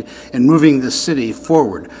has made in moving this city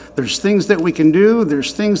forward. There's things that we can do.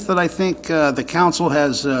 There's things that I think the council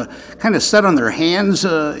has kind of set on their hands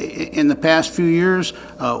in the past few years.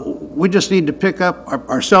 We just need to pick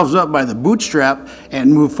ourselves up by the bootstrap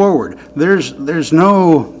and move forward. There's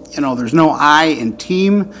no I in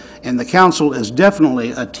team, and the council is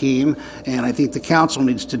definitely a team, and I think the council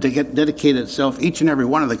needs to dedicate itself, each and every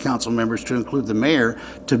one of the council members, to include the mayor,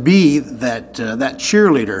 to be that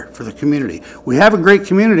cheerleader for the community. We have a great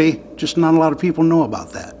community, just not a lot of people know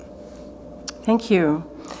about that. Thank you.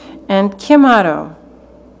 And Kim Otto.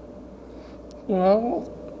 Well,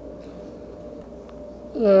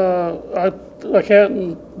 I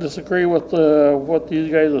can't disagree with what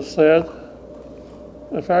these guys have said.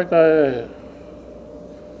 In fact,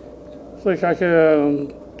 think I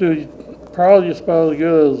can do probably just about as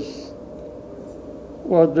good as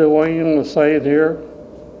what Dwayne was saying here.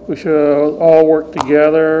 We should all work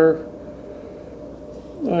together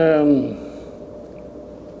and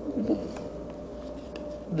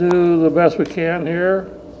do the best we can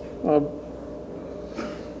here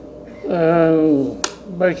and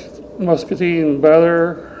make Muscatine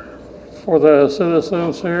better for the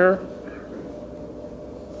citizens here.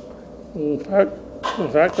 In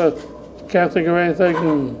fact, I can't think of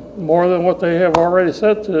anything more than what they have already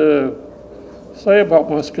said to say about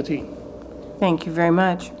Muscatine. Thank you very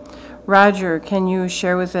much. Roger, can you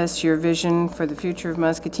share with us your vision for the future of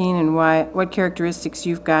Muscatine and what characteristics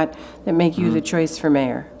you've got that make you the choice for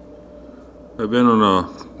mayor? I've been in a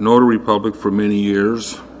notary public for many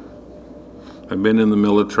years. I've been in the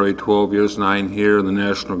military 12 years, 9 here in the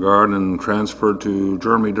National Guard, and transferred to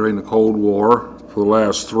Germany during the Cold War for the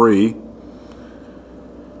last 3.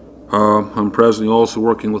 I'm presently also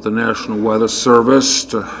working with the National Weather Service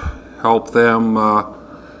to help them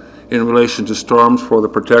in relation to storms for the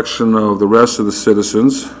protection of the rest of the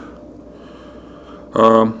citizens.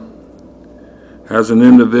 As an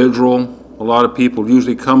individual, a lot of people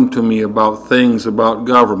usually come to me about things about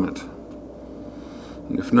government.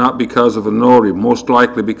 If not because of a notary, most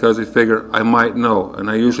likely because they figure I might know, and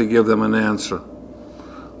I usually give them an answer,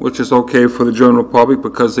 which is okay for the general public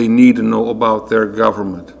because they need to know about their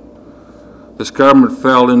government. This government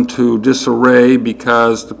fell into disarray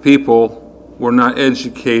because the people were not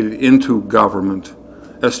educated into government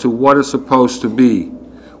as to what it's supposed to be.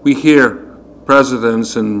 We hear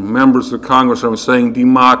presidents and members of Congress are saying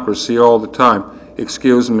democracy all the time.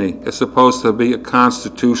 Excuse me, it's supposed to be a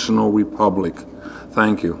constitutional republic.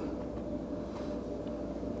 Thank you.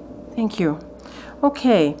 Thank you.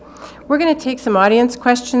 Okay, we're going to take some audience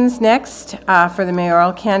questions next for the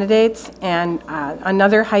mayoral candidates, and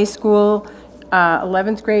another high school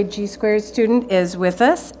 11th grade G-squared student is with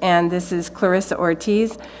us, and this is Clarissa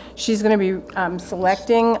Ortiz. She's going to be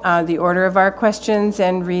selecting the order of our questions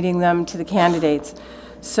and reading them to the candidates.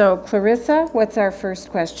 So, Clarissa, what's our first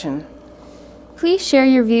question? Please share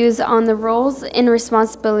your views on the roles and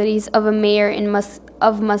responsibilities of a mayor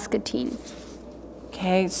of Muscatine.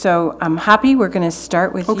 Okay, so Hoppy, we're going to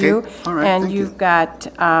start with you. All right, and thank you've got,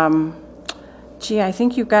 I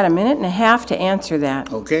think you've got 1.5 minutes to answer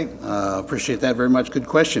that. Okay, appreciate that very much. Good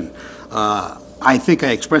question. I think I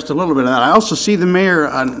expressed a little bit of that. I also see the mayor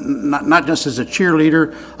not just as a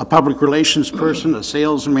cheerleader, a public relations person, a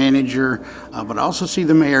sales manager, but I also see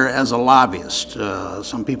the mayor as a lobbyist.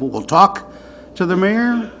 Some people will talk to the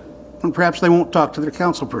mayor, and perhaps they won't talk to their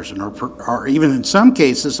council person, or even in some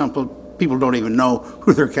cases, some people don't even know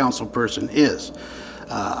who their council person is.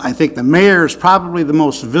 I think the mayor is probably the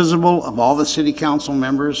most visible of all the city council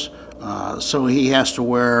members, so he has to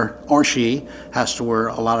wear, or she has to wear,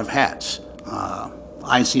 a lot of hats.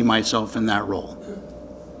 I see myself in that role.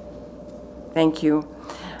 Thank you.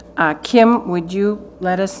 Kim, would you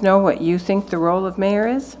let us know what you think the role of mayor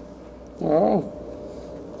is? Well,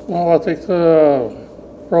 I think the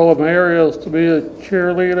role of mayor is to be a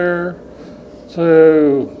cheerleader,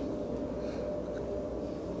 to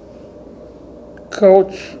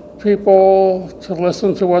coach people, to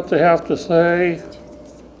listen to what they have to say,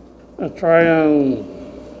 and try and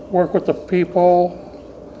work with the people,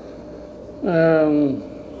 and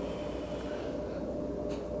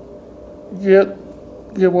get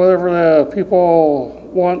whatever the people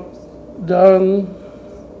want done,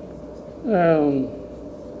 and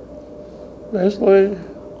basically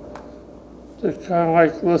to kind of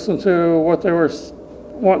like listen to what they were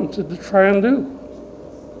wanting to try and do.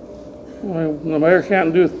 I mean, the mayor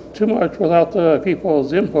can't do too much without the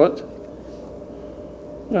people's input.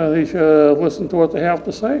 They should listen to what they have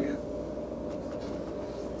to say.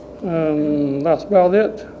 And that's about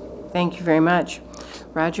it. Thank you very much.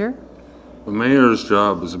 Roger? The mayor's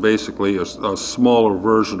job is basically a smaller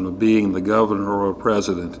version of being the governor or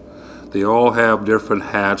president. They all have different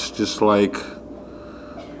hats, just like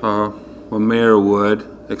a mayor would,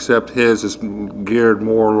 except his is geared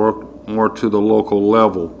more to the local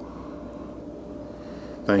level.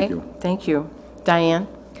 Thank you. Thank you. Diane?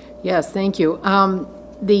 Yes, thank you.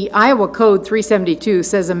 The Iowa Code 372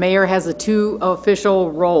 says a mayor has 2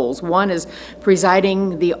 official roles. One is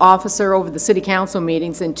presiding the officer over the city council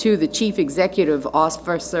meetings, and 2, the chief executive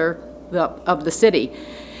officer of the city,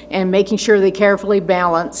 and making sure they carefully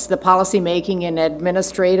balance the policy making and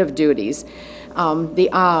administrative duties.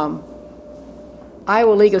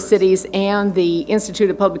 Iowa League of Cities and the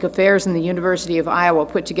Institute of Public Affairs and the University of Iowa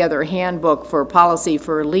put together a handbook for policy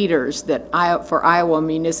for leaders for Iowa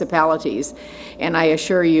municipalities. And I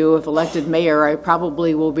assure you, if elected mayor, I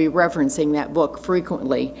probably will be referencing that book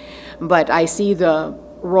frequently. But I see the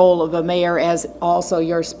role of a mayor as also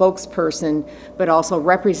your spokesperson, but also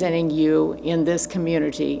representing you in this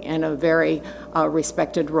community in a very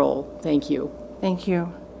respected role. Thank you. Thank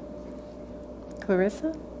you.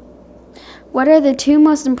 Clarissa? What are the two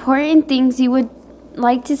most important things you would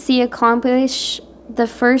like to see accomplished the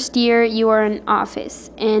first year you are in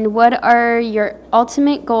office? And what are your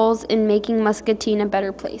ultimate goals in making Muscatine a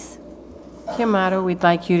better place? Kim Otto, we'd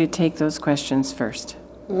like you to take those questions first.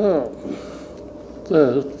 The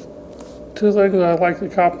two things I'd like to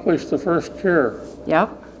accomplish the first year. Yep.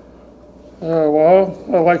 Well,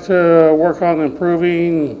 I'd like to work on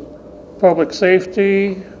improving public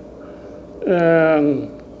safety,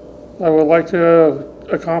 and I would like to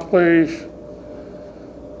accomplish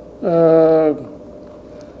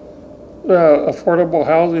affordable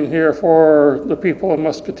housing here for the people of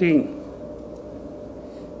Muscatine.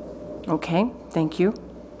 Okay, thank you.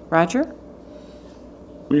 Roger?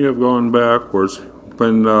 We have gone backwards.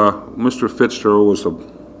 When Mr. Fitzgerald was a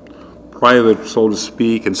private, so to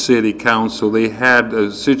speak, in city council, they had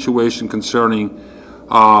a situation concerning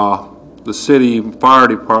the city fire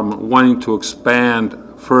department wanting to expand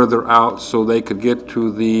further out so they could get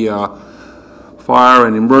to the fire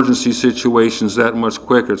and emergency situations that much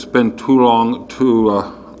quicker. It's been too long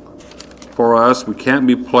for us. We can't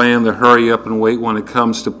be playing the hurry up and wait when it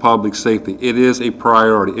comes to public safety. It is a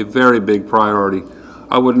priority, a very big priority.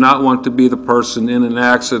 I would not want to be the person in an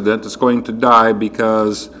accident that's going to die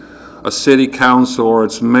because a city council or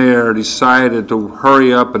its mayor decided to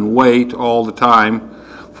hurry up and wait all the time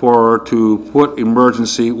to put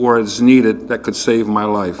emergency where it's needed that could save my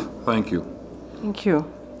life. Thank you. Thank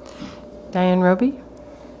you. Diane Roby?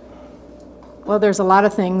 Well, there's a lot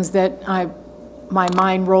of things that my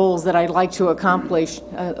mind rolls that I'd like to accomplish.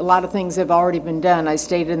 A lot of things have already been done. I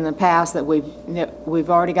stated in the past that we've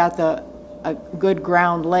already got a good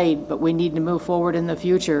ground laid, but we need to move forward in the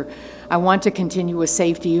future. I want to continue with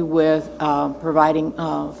safety with providing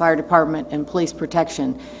fire department and police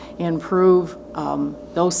protection, improve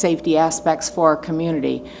those safety aspects for our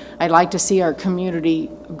community. I'd like to see our community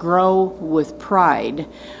grow with pride.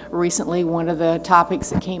 Recently, one of the topics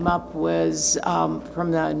that came up was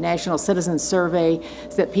from the National Citizen Survey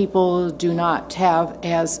that people do not have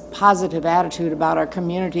as positive attitude about our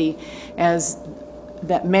community as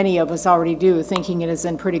that many of us already do, thinking it is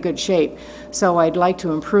in pretty good shape. So I'd like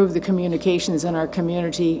to improve the communications in our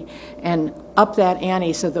community and up that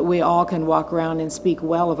ante so that we all can walk around and speak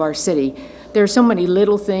well of our city. There are so many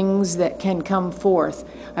little things that can come forth.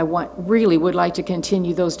 I really would like to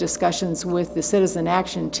continue those discussions with the Citizen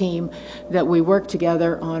Action Team, that we work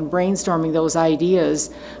together on brainstorming those ideas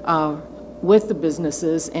with the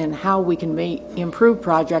businesses and how we can improve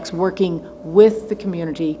projects working with the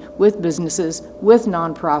community, with businesses, with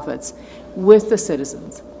nonprofits, with the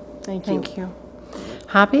citizens. Thank you. Thank you.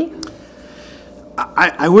 Hoppy?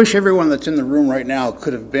 I wish everyone that's in the room right now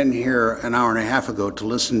could have been here an hour and a half ago to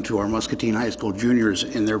listen to our Muscatine High School juniors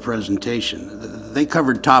in their presentation. They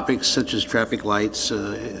covered topics such as traffic lights,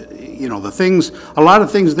 you know, a lot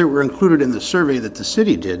of things that were included in the survey that the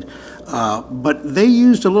city did, but they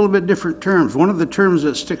used a little bit different terms. One of the terms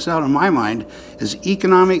that sticks out in my mind is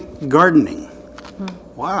economic gardening.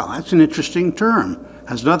 Wow, that's an interesting term.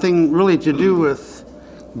 Has nothing really to do with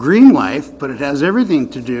green life, but it has everything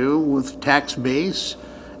to do with tax base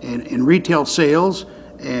and retail sales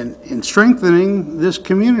and in strengthening this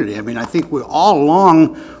community. I mean, I think we all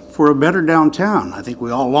long for a better downtown. I think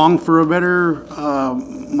we all long for a better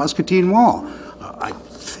Muscatine Mall. I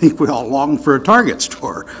think we all long for a Target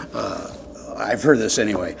store. I've heard this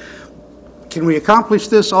anyway. Can we accomplish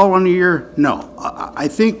this all in a year? No. I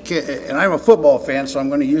think, and I'm a football fan, so I'm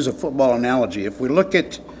going to use a football analogy. If we look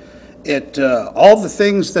at all the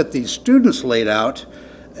things that these students laid out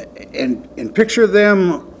and picture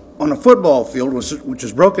them on a football field, which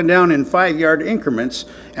is broken down in 5-yard increments,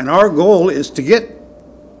 and our goal is to get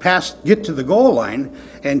to the goal line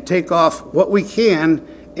and take off what we can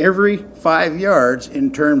every 5 yards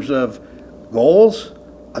in terms of goals,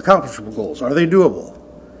 accomplishable goals. Are they doable?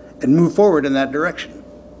 And move forward in that direction.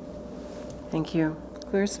 Thank you.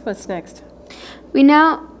 Clarissa, what's next? We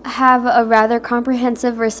now have a rather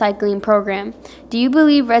comprehensive recycling program. Do you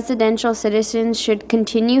believe residential citizens should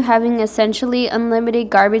continue having essentially unlimited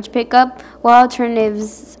garbage pickup? What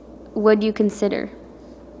alternatives would you consider?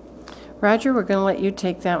 Roger, we're going to let you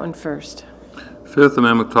take that one first. Fifth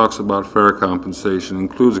Amendment talks about fair compensation,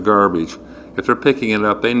 includes garbage. If they're picking it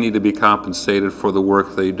up, they need to be compensated for the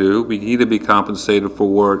work they do. We need to be compensated for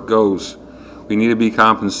where it goes. We need to be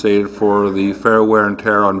compensated for the fair wear and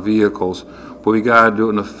tear on vehicles, but we got to do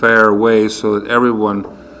it in a fair way so that everyone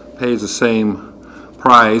pays the same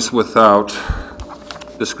price without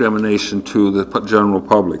discrimination to the general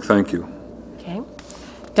public. Thank you. Okay.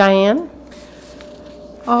 Diane?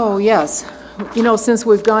 Oh, yes. You know, since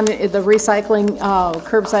we've gone, the recycling,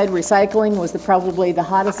 curbside recycling was probably the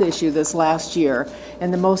hottest issue this last year,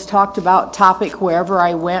 and the most talked about topic wherever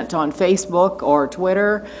I went, on Facebook or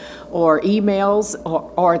Twitter or emails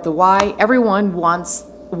or at the Y. Everyone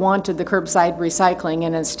wanted the curbside recycling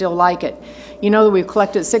and still like it. You know that we've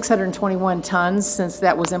collected 621 tons since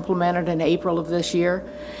that was implemented in April of this year,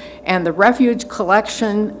 and the refuge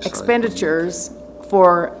collection expenditures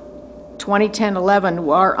for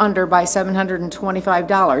 2010-11 are under by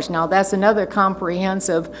 $725. Now, that's another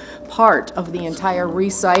comprehensive part of the entire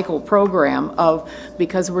recycle program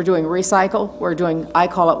because we're doing recycle, we're doing, I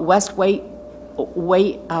call it wet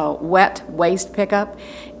waste pickup,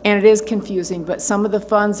 and it is confusing, but some of the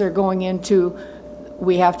funds are going into,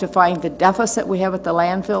 we have to find the deficit we have at the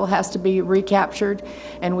landfill has to be recaptured,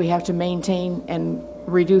 and we have to maintain and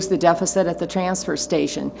reduce the deficit at the transfer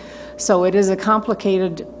station. So it is a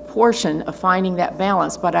complicated portion of finding that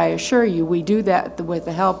balance, but I assure you we do that with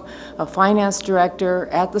the help of finance director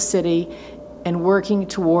at the city and working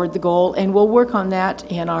toward the goal, and we'll work on that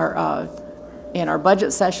in our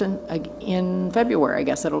budget session in February, I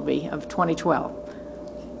guess it'll be, of 2012.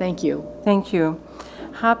 Thank you. Thank you.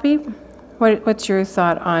 Hoppy, what's your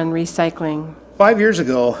thought on recycling? 5 years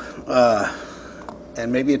ago,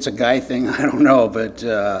 and maybe it's a guy thing, I don't know, but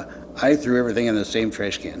I threw everything in the same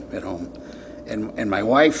trash can at home. And my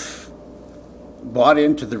wife bought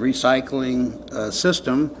into the recycling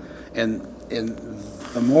system, and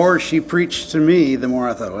the more she preached to me, the more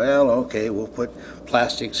I thought, well, okay, we'll put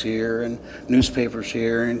plastics here and newspapers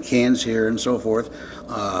here and cans here and so forth.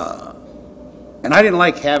 And I didn't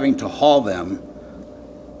like having to haul them,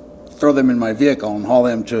 throw them in my vehicle and haul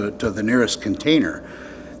them to the nearest container.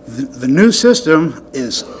 The new system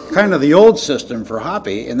is kind of the old system for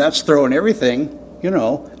Hoppy, and that's throwing everything, you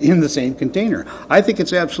know, in the same container. I think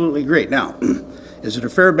it's absolutely great. Now, is it a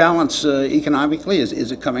fair balance economically?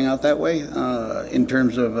 Is it coming out that way in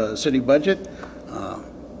terms of city budget?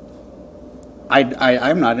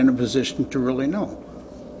 I'm not in a position to really know.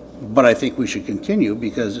 But I think we should continue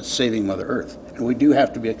because it's saving Mother Earth. And we do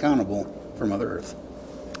have to be accountable for Mother Earth.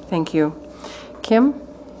 Thank you. Kim?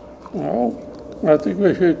 Well, I think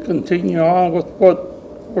we should continue on with what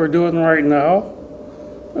we're doing right now.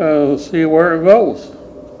 See where it goes.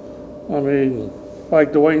 I mean,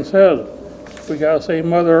 like Dwayne said, we got to save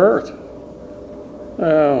Mother Earth.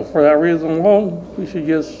 For that reason alone, we should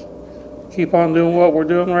just keep on doing what we're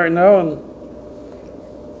doing right now and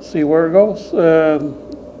see where it goes.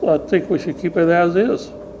 I think we should keep it as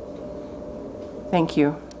is. Thank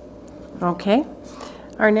you. Okay.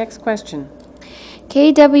 Our next question.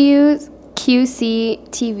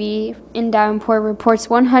 KWQC-TV in Davenport reports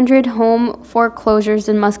 100 home foreclosures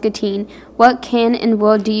in Muscatine. What can and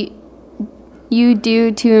will you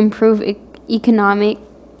do to improve economy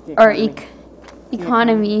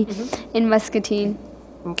in Muscatine?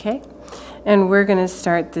 Okay. And we're going to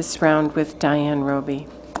start this round with Diane Roby.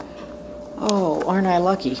 Oh, aren't I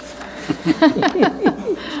lucky?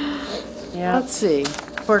 Yeah. Let's see.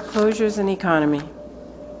 Foreclosures and economy.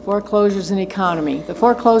 Foreclosures and economy. The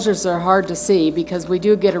foreclosures are hard to see because we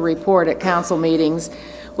do get a report at council meetings,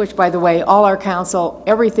 which, by the way, all our council,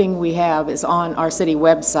 everything we have is on our city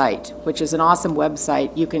website, which is an awesome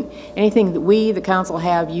website. You can, anything that we, the council,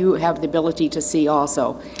 have, you have the ability to see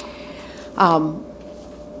also.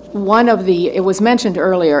 It was mentioned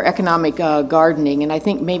earlier, economic gardening, and I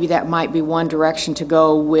think maybe that might be one direction to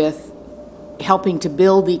go with helping to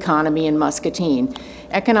build the economy in Muscatine.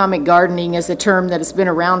 Economic gardening is a term that has been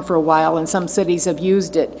around for a while, and some cities have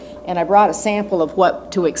used it, and I brought a sample of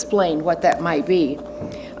what to explain what that might be.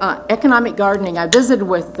 Economic gardening, I visited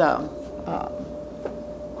with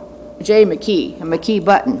Jay McKee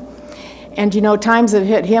Button, and you know, times have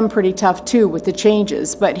hit him pretty tough too with the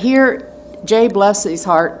changes, but here Jay, bless his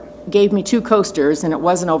heart, gave me 2 coasters, and it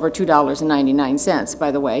wasn't over $2.99, by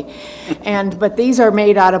the way. But these are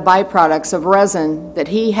made out of byproducts of resin that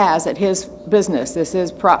he has at his business. This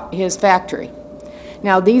is his factory.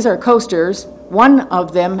 Now, these are coasters. One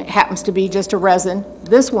of them happens to be just a resin.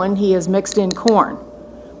 This one he has mixed in corn.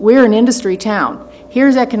 We're an industry town.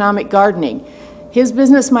 Here's economic gardening. His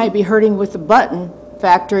business might be hurting with the button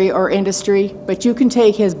factory or industry, but you can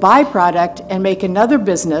take his byproduct and make another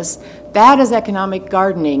business. That is economic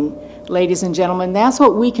gardening Ladies and gentlemen, that's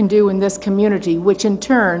what we can do in this community, which in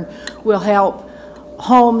turn will help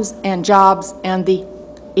homes and jobs and the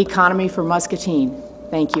economy for Muscatine.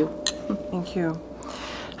 Thank you. Thank you.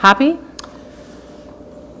 Hoppy?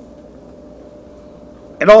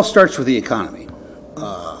 It all starts with the economy.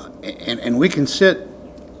 And we can sit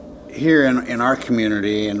here in our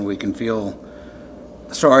community and we can feel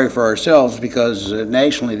sorry for ourselves because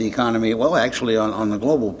nationally the economy, well, actually on the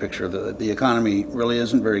global picture, the economy really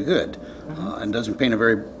isn't very good and doesn't paint a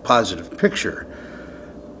very positive picture.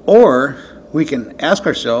 Or we can ask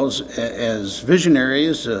ourselves as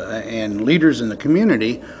visionaries and leaders in the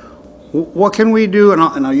community, what can we do?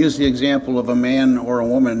 And I'll use the example of a man or a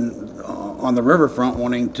woman on the riverfront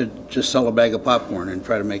wanting to just sell a bag of popcorn and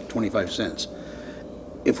try to make 25 cents.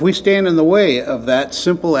 If we stand in the way of that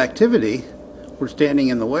simple activity, we're standing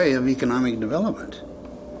in the way of economic development.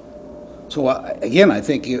 So again, I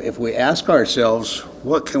think if we ask ourselves,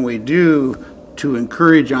 what can we do to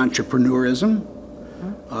encourage entrepreneurism?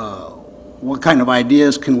 What kind of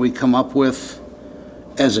ideas can we come up with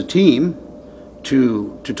as a team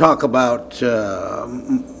to talk about?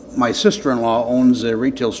 My sister-in-law owns a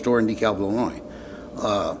retail store in DeKalb, Illinois.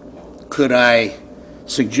 Could I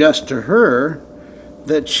suggest to her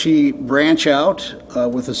that she branch out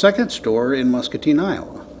with a second store in Muscatine,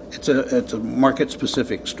 Iowa? It's a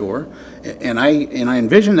market-specific store, and I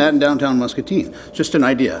envision that in downtown Muscatine. Just an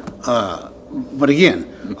idea. But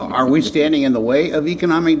again, are we standing in the way of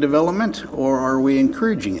economic development, or are we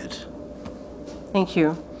encouraging it? Thank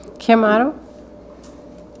you. Kim Otto?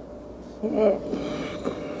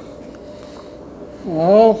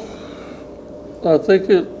 Well, I think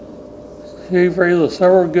he raises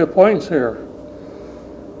several good points here.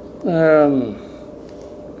 And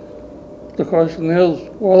the question is,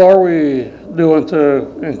 what are we doing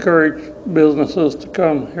to encourage businesses to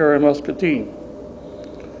come here in Muscatine?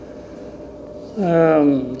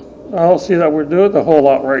 And I don't see that we're doing a whole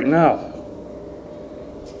lot right now.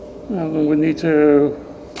 And we need to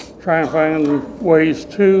try and find ways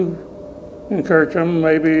to encourage them,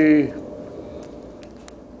 maybe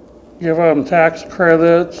give them tax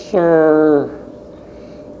credits or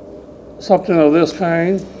something of this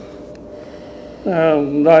kind.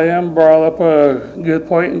 And Diane brought up a good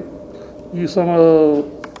point. Use some of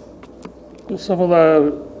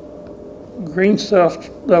the green stuff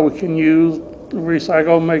that we can use,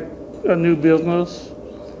 recycle, make a new business.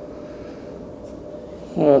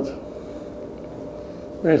 But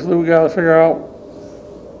basically, we got to figure out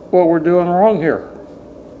what we're doing wrong here.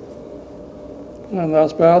 And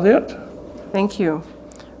that's about it. Thank you.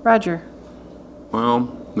 Roger? Well,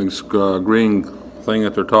 this green thing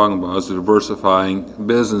that they're talking about is diversifying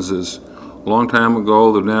businesses. A long time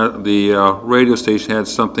ago, the radio station had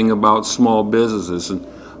something about small businesses and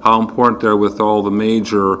how important they're with all the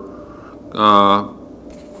major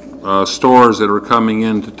stores that are coming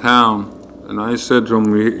into town. And I said to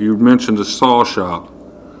them, you mentioned a saw shop.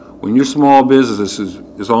 When your small business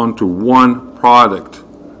is on to one product,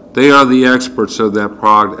 they are the experts of that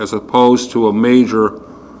product, as opposed to a major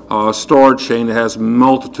store chain that has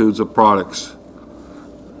multitudes of products.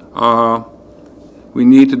 We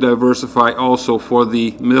need to diversify also for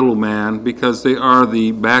the middleman, because they are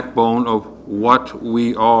the backbone of what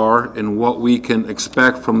we are and what we can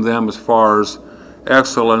expect from them as far as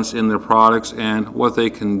excellence in their products and what they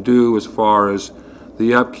can do as far as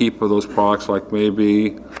the upkeep of those products, like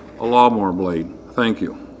maybe a lawnmower blade. Thank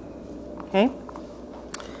you. Okay.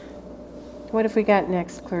 What have we got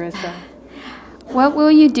next, Clarissa? What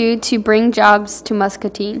will you do to bring jobs to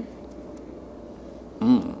Muscatine?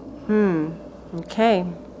 Okay.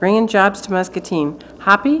 Bringing jobs to Muscatine.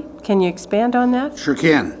 Hoppy, can you expand on that? Sure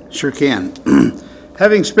can.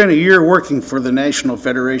 Having spent a year working for the National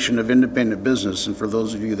Federation of Independent Business, and for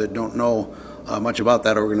those of you that don't know much about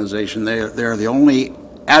that organization, they're the only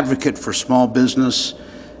advocate for small business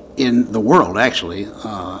in the world, actually,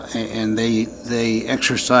 and they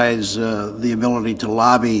exercise the ability to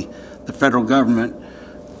lobby the federal government.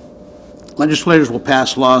 Legislators will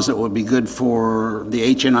pass laws that would be good for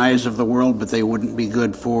the HNIs of the world, but they wouldn't be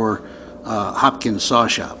good for Hopkins Saw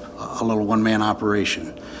Shop, a little one-man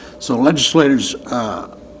operation. So legislators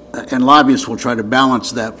and lobbyists will try to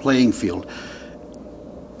balance that playing field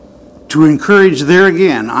to encourage, there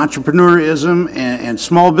again, entrepreneurism and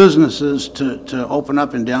small businesses to open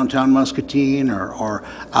up in downtown Muscatine or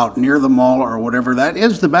out near the mall or whatever. That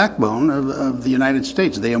is the backbone of the United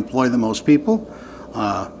States. They employ the most people.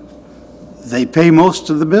 They pay most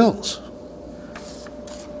of the bills.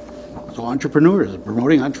 So entrepreneurism,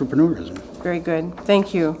 promoting entrepreneurism. Very good.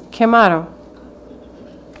 Thank you. Kim Otto?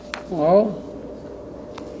 Well,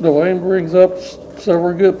 Dwayne brings up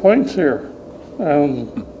several good points here.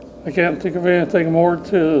 I can't think of anything more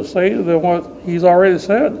to say than what he's already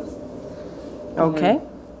said. Okay.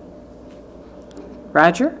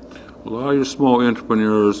 Roger? A lot of your small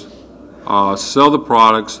entrepreneurs sell the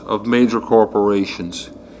products of major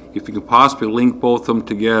corporations. If you can possibly link both of them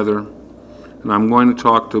together, and I'm going to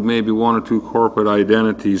talk to maybe one or two corporate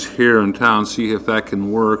identities here in town, see if that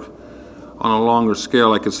can work on a longer scale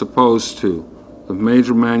like it's supposed to. The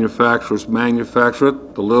major manufacturers manufacture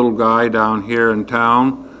it, the little guy down here in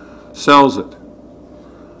town sells it.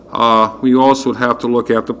 We also would have to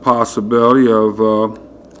look at the possibility of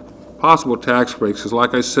possible tax breaks, because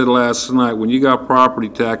like I said last night, when you got property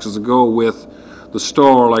taxes to go with the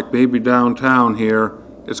store, like maybe downtown here,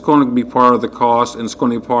 it's going to be part of the cost and it's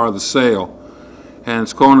going to be part of the sale. And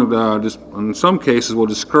it's going to, just in some cases, will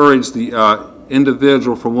discourage the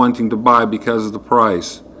individual from wanting to buy because of the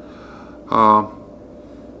price.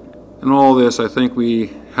 And all this, I think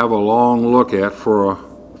we have a long look at for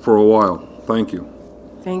a while. Thank you.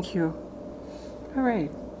 Thank you. All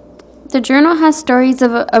right. The Journal has stories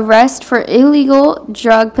of arrest for illegal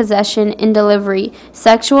drug possession and delivery,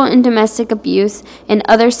 sexual and domestic abuse, and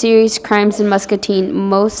other serious crimes in Muscatine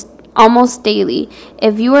almost daily.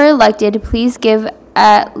 If you are elected, please give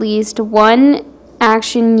at least one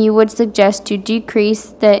action you would suggest to decrease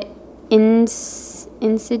the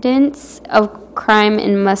incidence of crime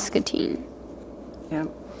in Muscatine. Yeah.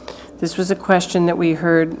 This was a question that we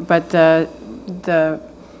heard, but the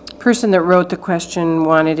person that wrote the question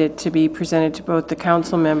wanted it to be presented to both the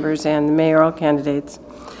council members and the mayoral candidates.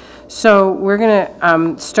 So we're going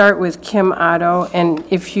to start with Kim Otto, and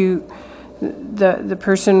if the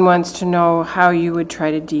person wants to know how you would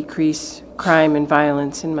try to decrease crime and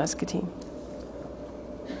violence in Muscatine.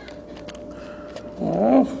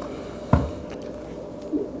 Well,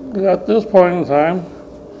 at this point in time,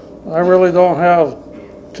 I really don't have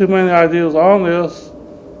too many ideas on this.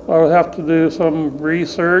 I would have to do some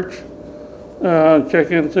research,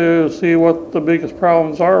 check into, see what the biggest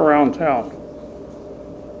problems are around town.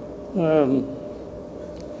 And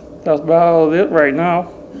that's about it right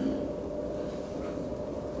now.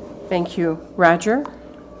 Thank you. Roger?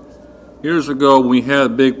 Years ago, we had a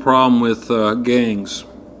big problem with gangs.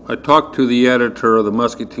 I talked to the editor of the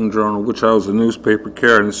Muscatine Journal, which I was a newspaper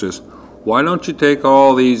carrier, and he says, why don't you take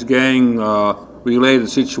all these gang-related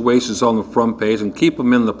situations on the front page and keep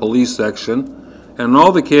them in the police section, and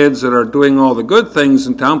all the kids that are doing all the good things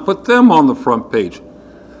in town, put them on the front page.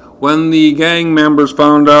 When the gang members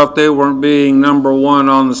found out they weren't being #1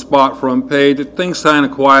 on the spot front page, things kind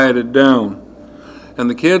of quieted down. And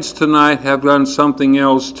the kids tonight have done something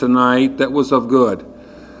else tonight that was of good.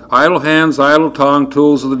 Idle hands, idle tongue,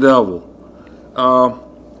 tools of the devil.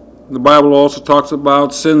 The Bible also talks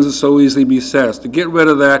about sins that so easily beset us. To get rid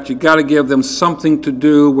of that, you got to give them something to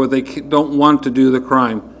do where they don't want to do the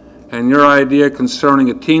crime. And your idea concerning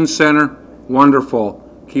a teen center, wonderful.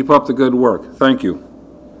 Keep up the good work. Thank you.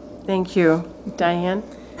 Thank you. Diane?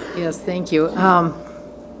 Yes, thank you.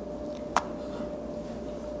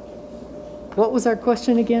 What was our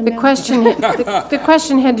question again The now? question, the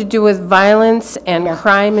question had to do with violence and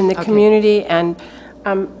crime in the community, and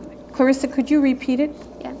Clarissa, could you repeat it?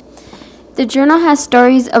 Yeah. The Journal has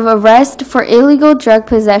stories of arrest for illegal drug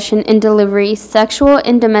possession and delivery, sexual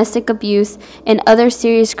and domestic abuse, and other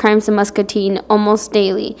serious crimes in Muscatine almost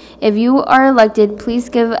daily. If you are elected, please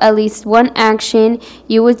give at least one action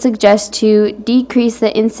you would suggest to decrease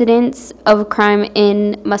the incidence of crime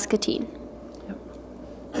in Muscatine.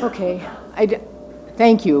 Okay,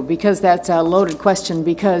 thank you, because that's a loaded question,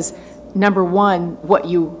 because number one, what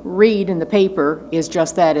you read in the paper is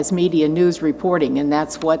just that, it's media news reporting, and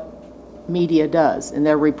that's what media does, and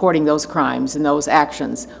they're reporting those crimes and those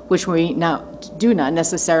actions, which we do not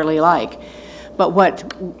necessarily like. But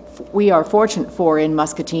what we are fortunate for in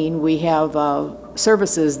Muscatine, we have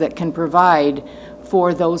services that can provide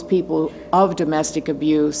for those people of domestic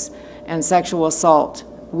abuse and sexual assault.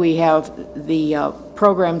 We have the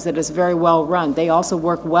programs that is very well run. They also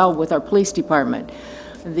work well with our police department.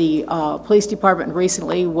 The police department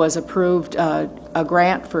recently was approved a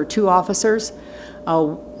grant for 2 officers.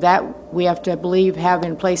 That we have to, I believe, have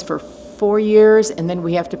in place for 4 years, and then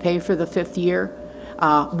we have to pay for the 5th year.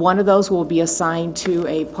 One of those will be assigned to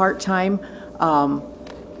a part-time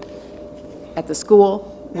at the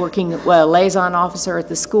school, working, well, a liaison officer at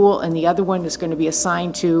the school, and the other one is going to be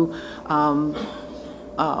assigned to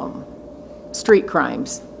street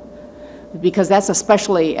crimes. because that's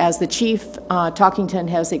especially, as the chief Talkington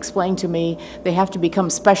has explained to me, they have to become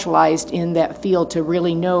specialized in that field to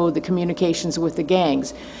really know the communications with the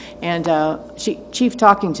gangs. And Chief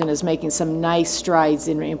Talkington is making some nice strides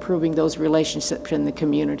in improving those relationships in the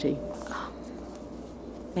community.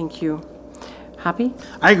 Thank you. Happy?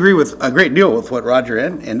 I agree with a great deal with what Roger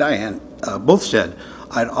and Diane both said.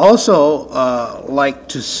 I'd also like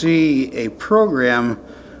to see a program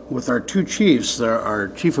with our two chiefs, our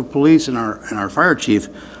chief of police and our fire chief,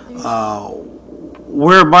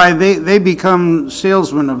 whereby they become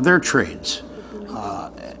salesmen of their trades.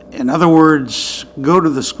 In other words, go to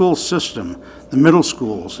the school system, the middle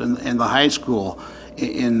schools and the high school,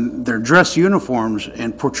 in their dress uniforms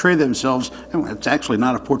and portray themselves. And it's actually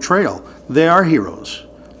not a portrayal. They are heroes.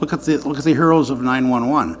 Look at the heroes of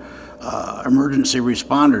 911, emergency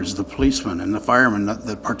responders, the policemen and the firemen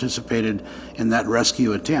that participated in that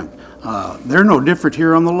rescue attempt. They're no different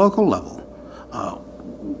here on the local level.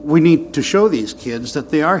 We need to show these kids that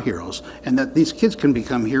they are heroes and that these kids can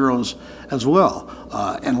become heroes as well.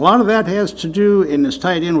 And a lot of that has to do and is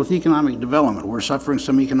tied in with economic development. We're suffering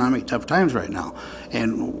some economic tough times right now.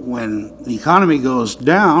 And when the economy goes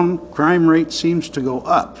down, crime rate seems to go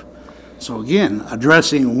up. So again,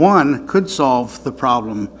 addressing one could solve the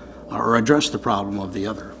problem or address the problem of the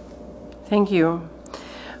other. Thank you.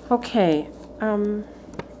 Okay. Do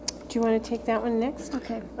you want to take that one next?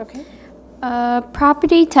 Okay. Okay.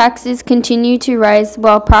 Property taxes continue to rise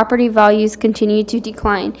while property values continue to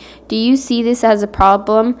decline. Do you see this as a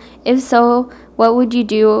problem? If so, what would you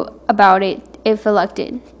do about it if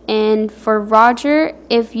elected? And for Roger,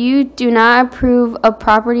 if you do not approve of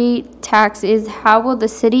property taxes, how will the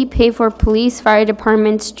city pay for police, fire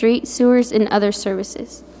department, street, sewers, and other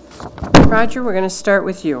services? Roger, we're going to start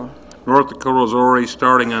with you. North Dakota is already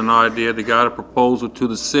starting an idea. They got a proposal to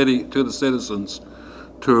the city, to the citizens,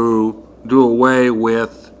 to do away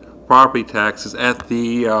with property taxes at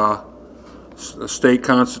the state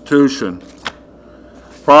constitution.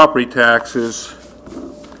 Property taxes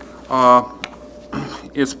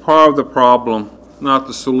is part of the problem, not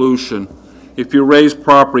the solution. If you raise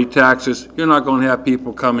property taxes, you're not going to have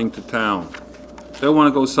people coming to town. They want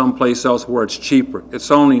to go someplace else where it's cheaper.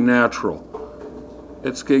 It's only natural.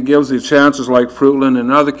 It gives the chances like Fruitland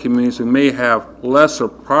and other communities who may have lesser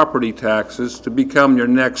property taxes to become your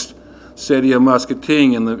next city of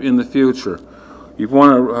Muscatine in the future. You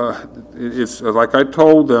want to, it's like I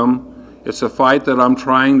told them, it's a fight that I'm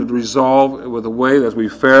trying to resolve with a way that we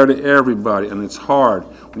fair to everybody, and it's hard.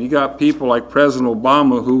 When you got people like President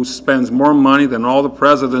Obama, who spends more money than all the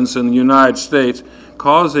presidents in the United States,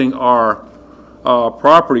 causing our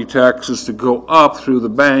property taxes to go up through the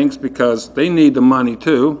banks because they need the money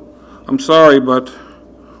too. I'm sorry, but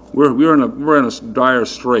we're in a dire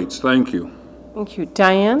straits. Thank you. Thank you.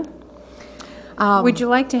 Diane? Would you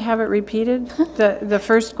like to have it repeated, the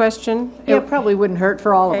first question? It probably wouldn't hurt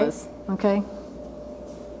for all of us, okay?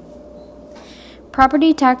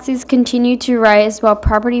 Property taxes continue to rise while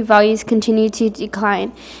property values continue to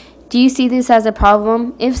decline. Do you see this as a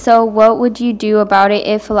problem? If so, what would you do about it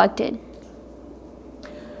if elected?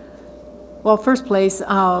 Well, first place,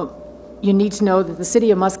 you need to know that the city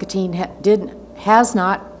of Muscatine has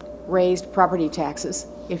not raised property taxes.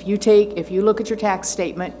 If you look at your tax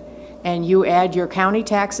statement and you add your county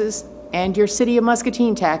taxes and your city of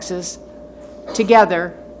Muscatine taxes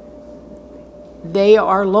together, they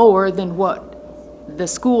are lower than what the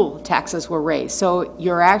school taxes were raised. So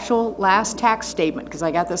your actual last tax statement, because I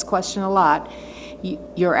got this question a lot,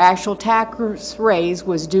 your actual tax raise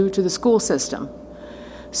was due to the school system.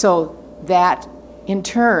 So that, in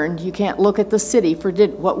turn, you can't look at the city for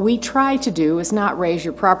what we try to do is not raise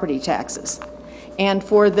your property taxes. And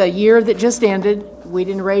for the year that just ended, we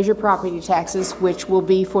didn't raise your property taxes, which will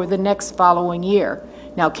be for the next following year.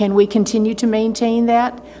 Now, can we continue to maintain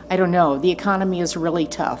that? I don't know. The economy is really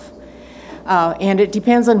tough. And it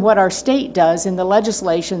depends on what our state does in the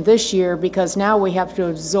legislation this year, because now we have to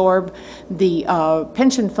absorb the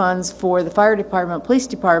pension funds for the fire department, police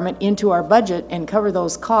department into our budget and cover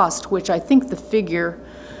those costs, which I think the figure,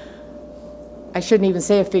 I shouldn't even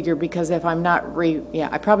say a figure because if I'm not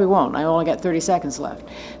I probably won't. I only got 30 seconds left.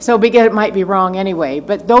 So it might be wrong anyway,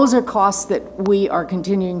 but those are costs that we are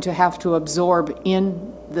continuing to have to absorb in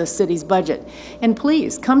the city's budget. And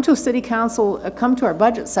please, come to city council, come to our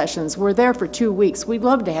budget sessions. We're there for 2 weeks. We'd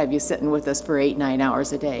love to have you sitting with us for 8-9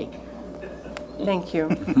 hours a day. Thank you.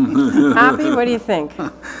 Happy, what do you think?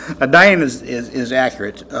 Diane is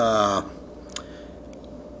accurate. I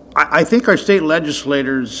think our state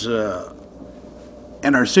legislators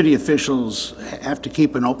and our city officials have to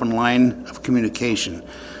keep an open line of communication.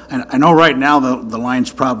 and I know right now the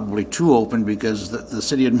line's probably too open because the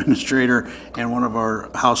city administrator and one of our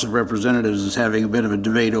House of Representatives is having a bit of a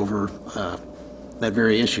debate over that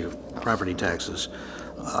very issue, property taxes.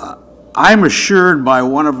 I'm assured by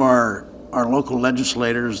one of our local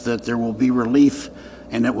legislators that there will be relief,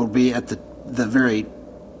 and it will be at the very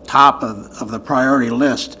top of the priority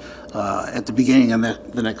list at the beginning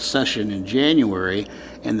of the next session in January,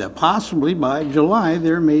 and that possibly by July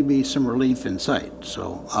there may be some relief in sight.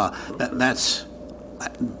 So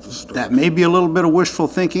that may be a little bit of wishful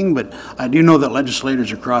thinking, but I do know that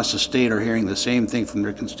legislators across the state are hearing the same thing from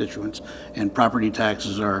their constituents, and property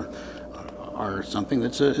taxes are something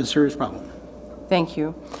that's a serious problem. Thank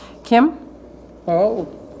you. Kim? Well,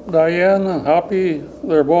 Diane and Hoppy,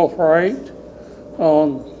 they're both right.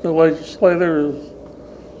 The legislators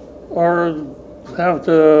have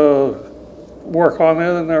to work on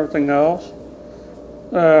it and everything else.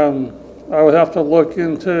 I would have to look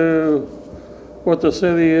into what the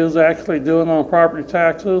city is actually doing on property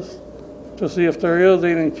taxes to see if there is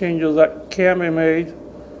any changes that can be made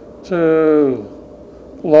to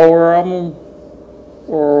lower them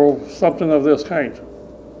or something of this kind.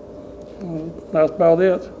 That's about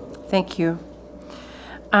it. Thank you.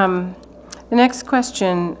 The next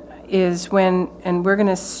question is and we're going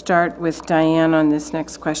to start with Diane on this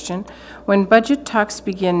next question. When budget talks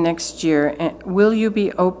begin next year, will you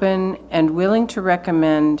be open and willing to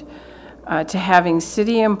recommend to having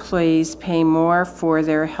city employees pay more for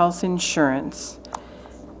their health insurance?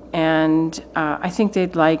 And I think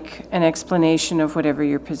they'd like an explanation of whatever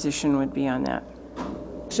your position would be on that.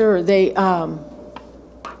 Sure. The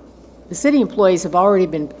city employees have already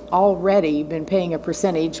been paying a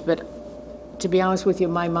percentage, but to be honest with you,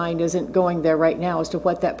 my mind isn't going there right now as to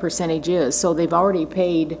what that percentage is. So they've already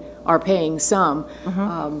are paying some,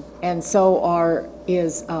 and so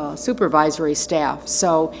is supervisory staff.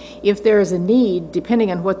 So if there is a need,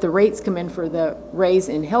 depending on what the rates come in for the raise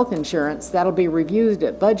in health insurance, that'll be reviewed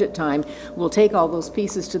at budget time. We'll take all those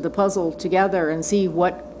pieces to the puzzle together and see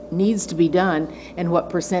what needs to be done and what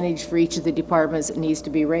percentage for each of the departments it needs to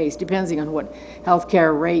be raised, depending on what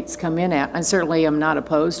healthcare rates come in at. And certainly I'm not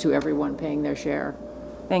opposed to everyone paying their share.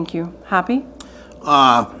 Thank you. Hoppy?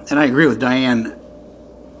 And I agree with Diane.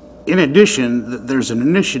 In addition, there's an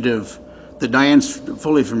initiative that Diane's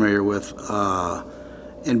fully familiar with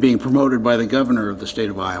and being promoted by the governor of the state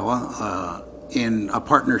of Iowa in a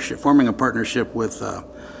partnership, forming a partnership with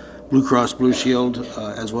Blue Cross Blue Shield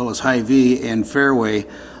as well as Hy-Vee and Fairway,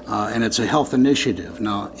 and it's a health initiative.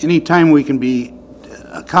 Now, anytime we can be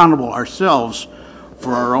accountable ourselves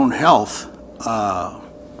for our own health,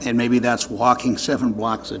 and maybe that's walking 7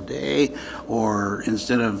 blocks a day, or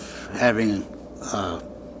instead of having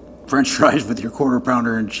French fries with your quarter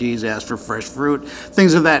pounder and cheese, ask for fresh fruit,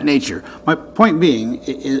 things of that nature. My point being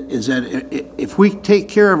is that if we take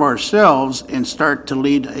care of ourselves and start to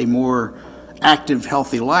lead a more active,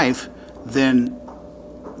 healthy life, then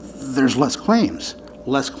there's less claims.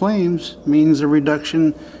 Less claims means a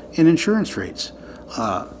reduction in insurance rates.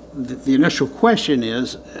 The initial question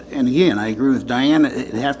is, and again, I agree with Diana,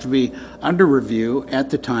 it'd have to be under review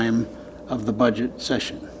at the time of the budget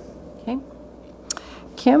session. Okay.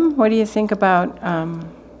 Kim, what do you think about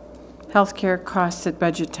healthcare costs at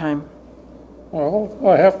budget time? Well,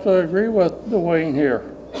 I have to agree with Dwayne here.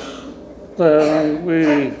 That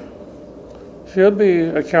we should be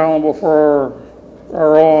accountable for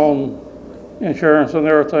our own insurance and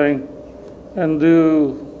everything and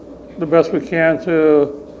do the best we can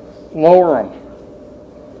to lower them.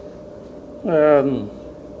 And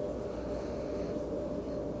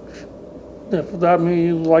if that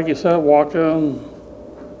means, like you said, walking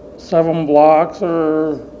 7 blocks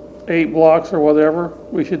or 8 blocks or whatever,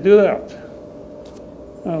 we should do that.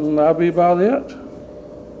 And that'll be about it.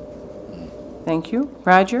 Thank you.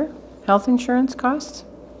 Roger, health insurance costs?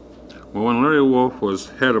 Well, when Larry Wolf was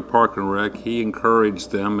head of Park and Rec, he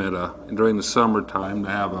encouraged them during the summertime to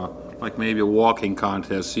have maybe a walking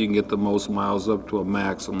contest so you can get the most miles up to a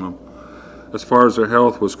maximum as far as their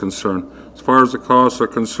health was concerned. As far as the costs are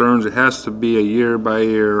concerned, it has to be a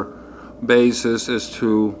year-by-year basis as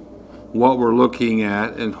to what we're looking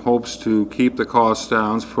at in hopes to keep the costs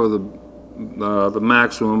down for the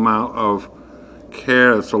maximum amount of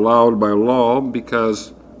care that's allowed by law,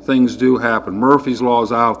 because things do happen. Murphy's Law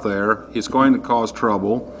is out there. It's going to cause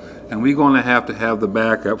trouble, and we're going to have the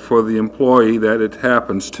backup for the employee that it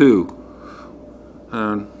happens to.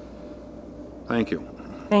 Thank you.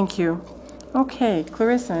 Thank you. Okay,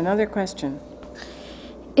 Clarissa, another question.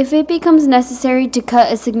 If it becomes necessary to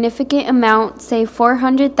cut a significant amount, say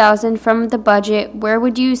 $400,000 from the budget, where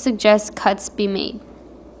would you suggest cuts be made?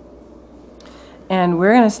 And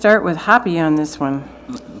we're going to start with Hoppy on this one.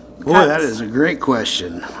 Boy, that is a great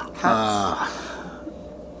question.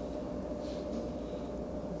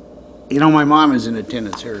 You know, my mom is in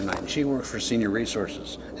attendance here tonight. She works for Senior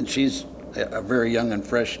Resources, and she's a very young and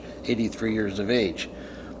fresh, 83 years of age.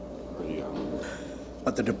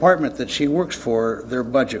 But the department that she works for, their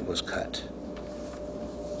budget was cut.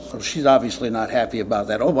 So she's obviously not happy about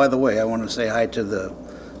that. Oh, by the way, I want to say hi to the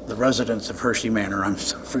residents of Hershey Manor. I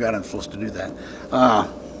forgot I'm supposed to do that.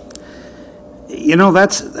 You know,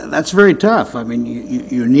 that's very tough. I mean,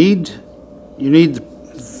 you need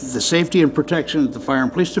the safety and protection that the fire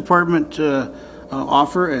and police department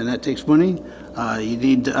offer, and that takes money. You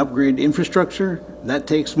need to upgrade infrastructure. That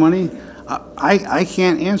takes money. I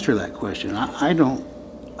can't answer that question. I don't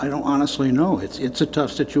honestly know. It's a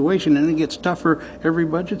tough situation, and it gets tougher every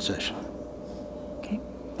budget session. Okay,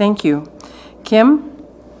 thank you. Kim,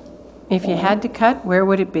 if you had to cut, where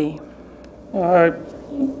would it be? I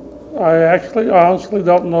actually honestly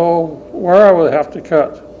don't know where I would have to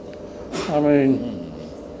cut. I mean,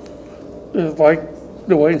 it's like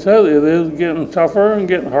Dwayne said, it is getting tougher and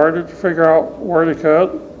getting harder to figure out where to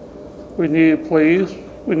cut. We need police,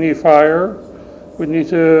 we need fire, we need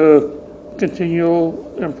to continue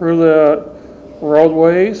improve the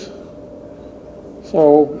roadways.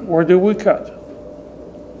 So where do we cut?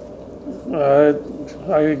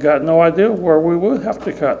 I got no idea where we would have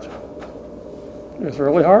to cut. It's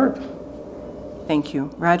really hard. Thank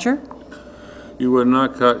you. Roger? You would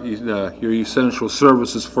not cut your essential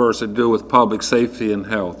services first that do with public safety and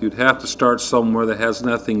health. You'd have to start somewhere that has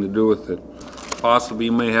nothing to do with it. Possibly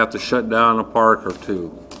you may have to shut down a park or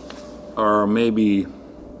two. Or maybe,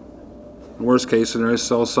 worst case scenario,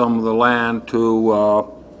 sell some of the land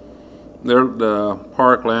to, the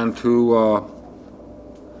park land to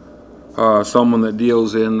someone that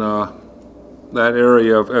deals in that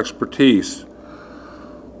area of expertise.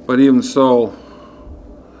 But even so,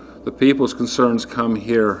 the people's concerns come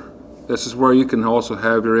here. This is where you can also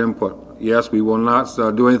have your input. Yes, we will not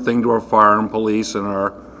do anything to our fire and police and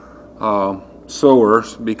our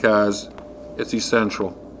sewers because it's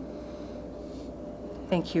essential.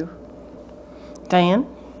 Thank you. Diane?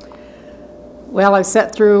 Well, I've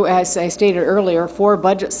sat through, as I stated earlier, 4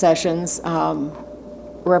 budget sessions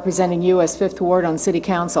representing you as 5th Ward on City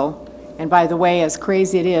Council. And by the way, as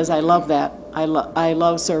crazy it is, I love that. I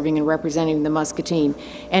love serving and representing the Muscatine.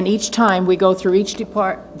 And each time we go through each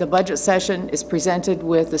the budget session is presented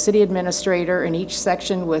with the city administrator, and each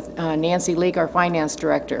section with Nancy Leake, our finance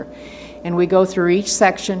director. And we go through each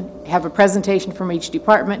section, have a presentation from each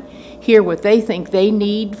department, hear what they think they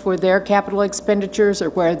need for their capital expenditures or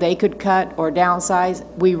where they could cut or downsize.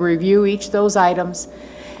 We review each of those items.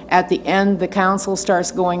 At the end, the council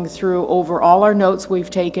starts going through over all our notes we've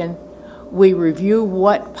taken. We review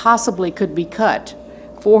what possibly could be cut.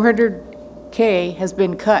 $400K has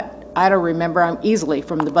been cut, I don't remember, easily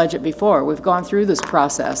from the budget before. We've gone through this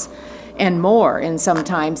process and more, and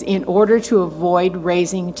sometimes in order to avoid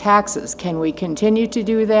raising taxes. Can we continue to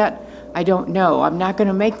do that? I don't know. I'm not going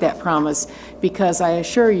to make that promise because I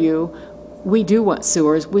assure you, we do want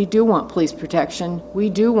sewers, we do want police protection, we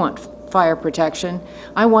do want fire protection.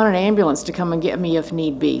 I want an ambulance to come and get me if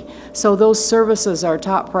need be. So those services are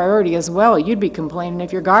top priority as well. You'd be complaining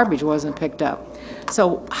if your garbage wasn't picked up.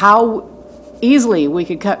 So how easily we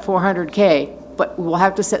could cut $400K, but we'll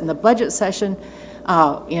have to sit in the budget session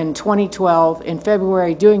in 2012 in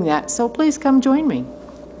February doing that. So please come join me.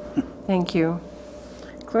 Thank you.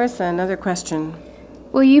 Clarissa, another question.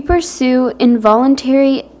 Will you pursue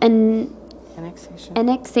involuntary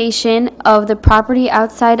annexation of the property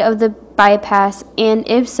outside of the bypass, and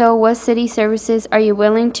if so, what city services are you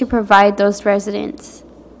willing to provide those residents?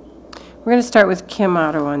 We're going to start with Kim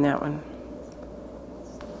Otto on that one.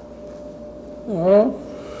 Well,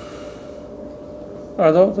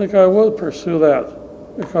 I don't think I would pursue that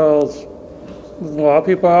because a lot of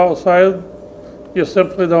people outside just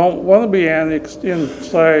simply don't want to be annexed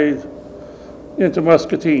inside into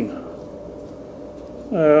Muscatine.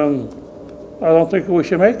 I don't think we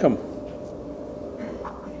should make them.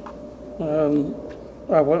 And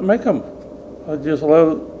I wouldn't make them. I'd just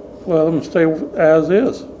let them stay as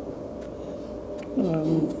is.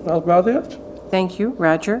 And that's about it. Thank you.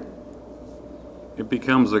 Roger? It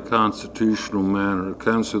becomes a constitutional matter. It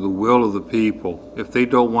comes to the will of the people. If they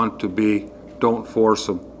don't want to be, don't force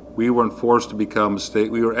them. We weren't forced to become a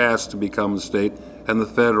state. We were asked to become a state, and the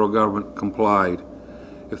federal government complied.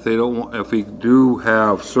 If they don't want, if we do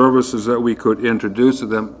have services that we could introduce to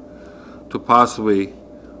them to possibly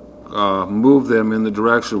move them in the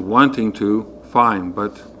direction of wanting to, fine,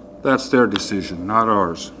 but that's their decision, not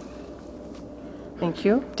ours. Thank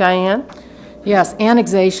you. Diane? Yes,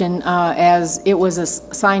 annexation, as it was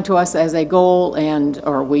assigned to us as a goal,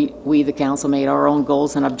 or we, the council, made our own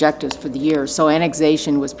goals and objectives for the year. So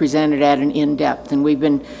annexation was presented at an in-depth, and we've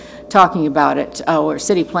been talking about it. Our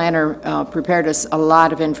city planner prepared us a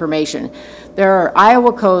lot of information. There are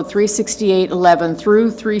Iowa Code 36811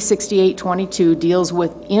 through 36822 deals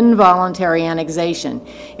with involuntary annexation,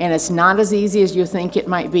 and it's not as easy as you think it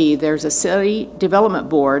might be. There's a city development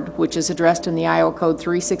board, which is addressed in the Iowa Code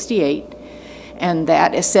 368, and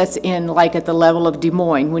that sets in like at the level of Des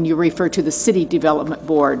Moines. When you refer to the city development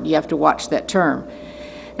board, you have to watch that term.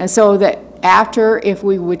 And so that after, if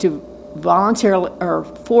we were to voluntarily or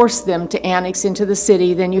force them to annex into the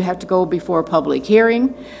city, then you have to go before a public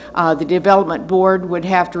hearing. The development board would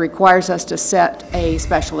have to requires us to set a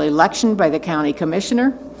special election by the county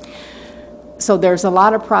commissioner. So there's a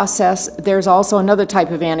lot of process. There's also another type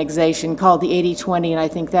of annexation called the 80-20, and I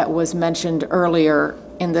think that was mentioned earlier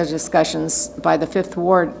in the discussions by the Fifth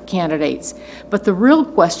Ward candidates. But the real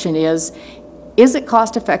question is it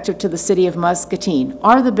cost effective to the city of Muscatine?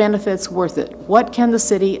 Are the benefits worth it? What can the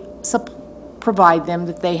city provide them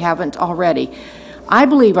that they haven't already? I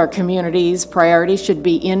believe our community's priorities should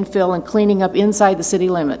be infill and cleaning up inside the city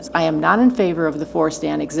limits. I am not in favor of the forced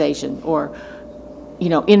annexation or,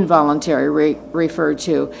 involuntary referred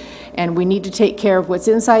to. And we need to take care of what's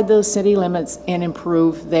inside those city limits and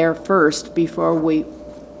improve there first before we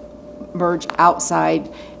merge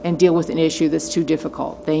outside and deal with an issue that's too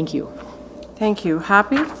difficult. Thank you. Thank you.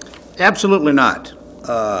 Hoppy? Absolutely not.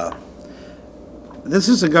 This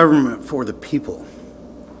is a government for the people.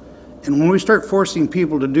 And when we start forcing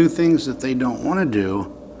people to do things that they don't want to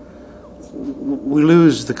do, we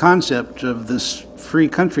lose the concept of this free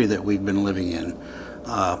country that we've been living in.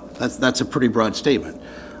 That's a pretty broad statement.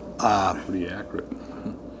 Pretty accurate.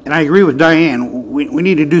 And I agree with Diane. We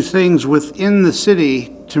need to do things within the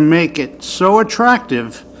city to make it so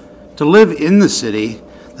attractive to live in the city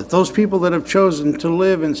that those people that have chosen to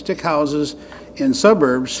live in stick houses in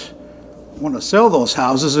suburbs want to sell those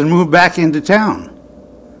houses and move back into town.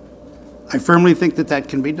 I firmly think that that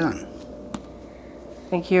can be done.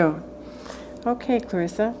 Thank you. Okay,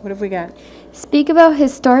 Clarissa, what have we got? Speak about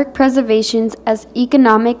historic preservations as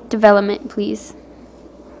economic development, please.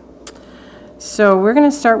 So we're going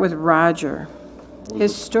to start with Roger.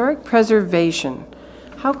 Historic preservation.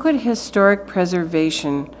 How could historic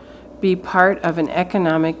preservation be part of an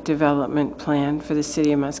economic development plan for the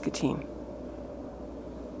city of Muscatine?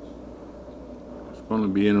 It's going to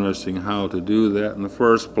be interesting how to do that in the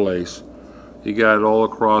first place. You got it all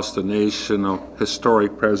across the nation of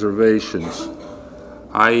historic preservations.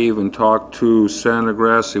 I even talked to Santa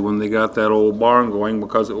Gracie when they got that old barn going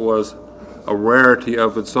because it was a rarity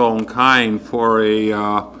of its own kind for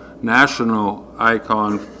a national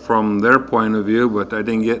icon from their point of view, but I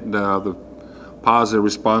didn't get the positive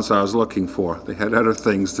response I was looking for. They had other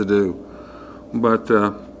things to do. But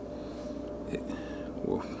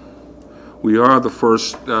we are the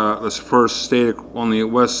first state on the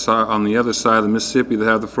west side, on the other side of the Mississippi, to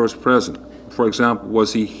have the first president. For example,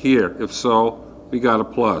 was he here? If so, we got a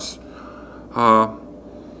plus.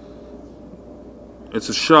 It's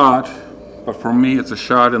a shot, but for me, it's a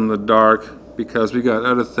shot in the dark because we got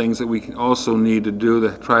other things that we can also need to do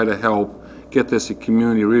to try to help get this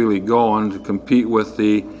community really going to compete with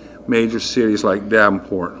the major cities like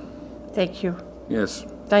Davenport. Thank you. Yes.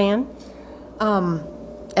 Diane?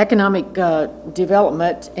 Economic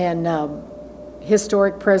development and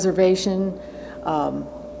historic preservation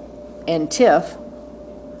and TIF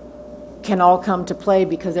can all come to play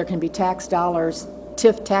because there can be tax dollars,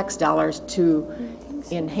 TIF tax dollars, to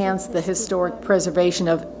enhance the historic preservation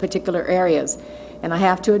of particular areas. And I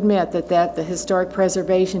have to admit that the historic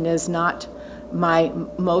preservation is not my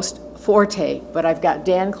most forte, but I've got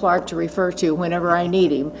Dan Clark to refer to whenever I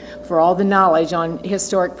need him for all the knowledge on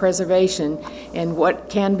historic preservation and what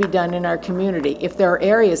can be done in our community. If there are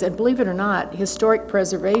areas, and believe it or not, historic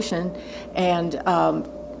preservation and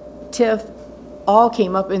TIF all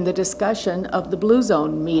came up in the discussion of the Blue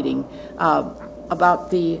Zone meeting about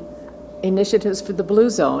the initiatives for the Blue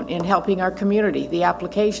Zone in helping our community, the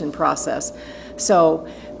application process. So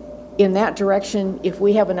in that direction, if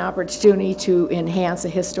we have an opportunity to enhance a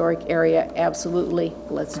historic area, absolutely,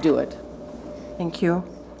 let's do it. Thank you.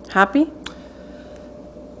 Happy?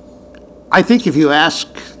 I think if you ask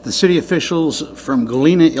the city officials from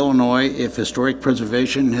Galena, Illinois, if historic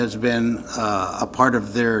preservation has been a part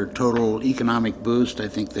of their total economic boost, I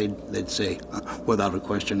think they'd say without a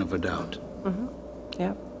question of a doubt. Mm-hmm.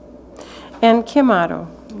 Yep. And Kim Otto?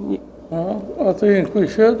 Well, I think we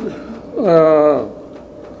should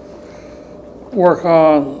work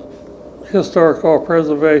on historical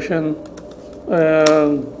preservation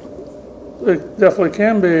And it definitely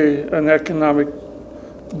can be an economic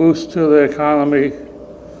boost to the economy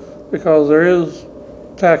because there is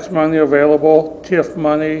tax money available, TIF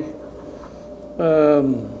money,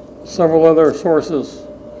 several other sources.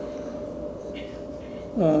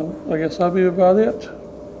 I guess that'll be about it.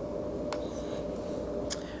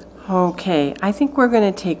 Okay, I think we're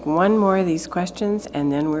going to take one more of these questions and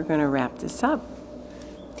then we're going to wrap this up.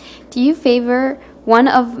 Do you favor one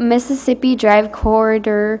of Mississippi Drive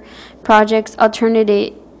Corridor project's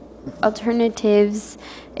alternatives?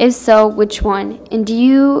 If so, which one? And do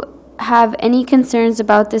you have any concerns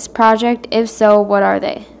about this project? If so, what are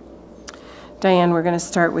they? Diane, we're going to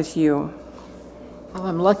start with you. Well,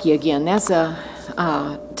 I'm lucky again. That's a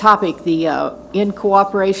topic, in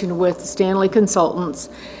cooperation with Stanley Consultants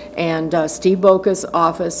and Steve Boca's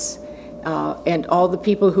office and all the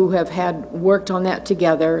people who have worked on that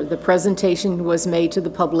together. The presentation was made to the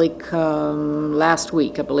public last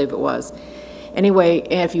week, I believe it was. Anyway,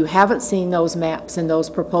 if you haven't seen those maps and those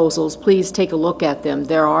proposals, please take a look at them.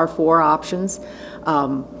 There are 4 options.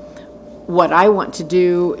 What I want to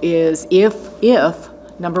do is if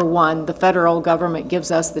number 1, the federal government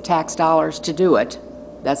gives us the tax dollars to do it,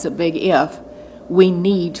 that's a big if, we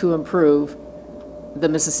need to improve the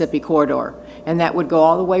Mississippi corridor. And that would go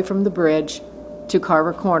all the way from the bridge to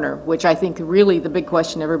Carver Corner, which I think really the big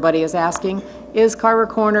question everybody is asking is Carver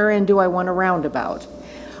Corner and do I want a roundabout?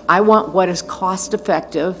 I want what is cost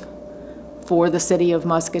effective for the city of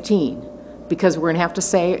Muscatine because we're going to have to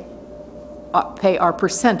pay our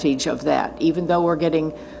percentage of that, even though we're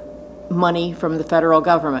getting money from the federal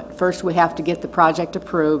government. First, we have to get the project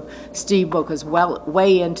approved. Steve Boca's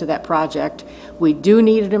way into that project. We do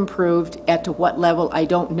need it improved. At to what level, I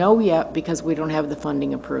don't know yet because we don't have the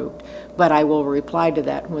funding approved. But I will reply to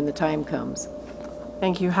that when the time comes.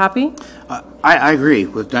 Thank you. Happy? I agree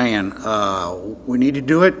with Diane. We need to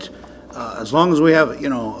do it as long as we have,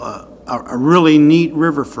 a really neat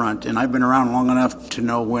riverfront. And I've been around long enough to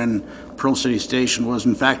know when Pearl City Station was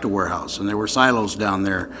in fact a warehouse, and there were silos down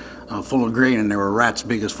there full of grain, and there were rats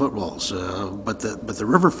big as footballs. But the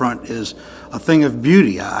riverfront is a thing of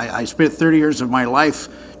beauty. I spent 30 years of my life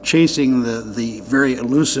chasing the very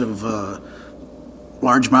elusive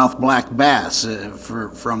largemouth black bass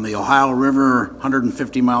from the Ohio River,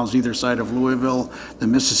 150 miles either side of Louisville, the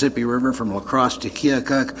Mississippi River from La Crosse to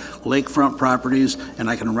Keokuk, lakefront properties. And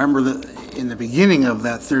I can remember that in the beginning of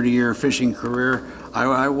that 30-year fishing career,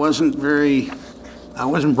 I wasn't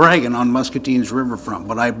bragging on Muscatine's riverfront,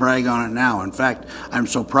 but I brag on it now. In fact, I'm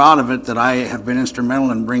so proud of it that I have been instrumental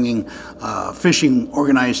in bringing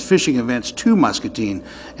organized fishing events to Muscatine.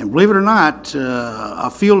 And believe it or not, a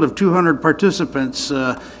field of 200 participants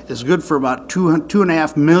is good for about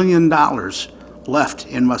 $2.5 million left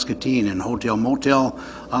in Muscatine in hotel, motel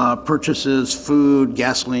purchases, food,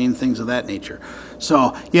 gasoline, things of that nature.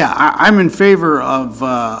 So, yeah, I'm in favor of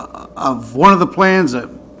one of the plans that,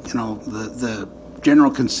 the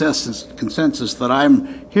general consensus that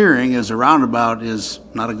I'm hearing is a roundabout is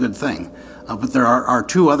not a good thing. But there are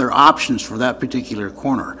 2 other options for that particular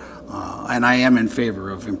corner. And I am in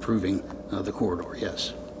favor of improving the corridor,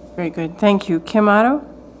 yes. Very good. Thank you. Kim Otto?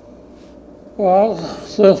 Well,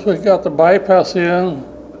 since we got the bypass in,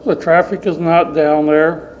 the traffic is not down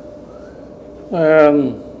there.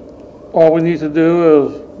 And all we need to do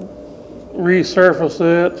is resurface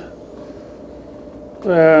it.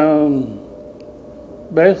 And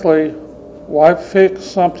basically, why fix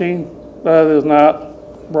something that is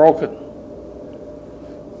not broken?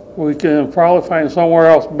 We can probably find somewhere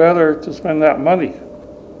else better to spend that money.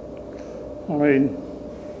 I mean,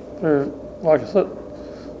 like I said,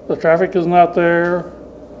 the traffic is not there.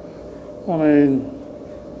 I mean,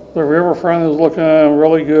 the riverfront is looking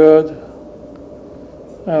really good.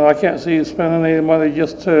 And I can't see spending any money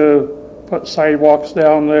just to put sidewalks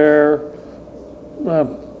down there,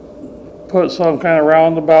 put some kind of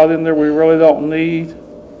roundabout in there we really don't need.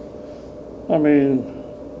 I mean,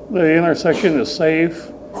 the intersection is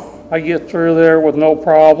safe. I get through there with no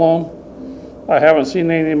problem. I haven't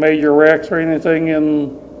seen any major wrecks or anything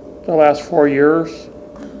in the last 4 years.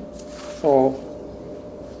 So,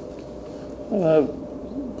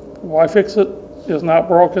 why fix it? It's not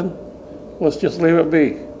broken. Let's just leave it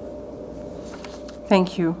be.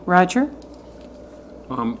 Thank you. Roger?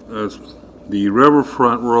 The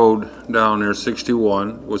riverfront road down there,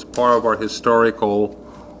 61, was part of our historical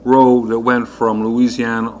road that went from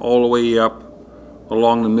Louisiana all the way up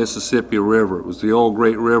along the Mississippi River. It was the old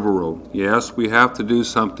Great River Road. Yes, we have to do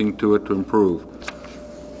something to it to improve.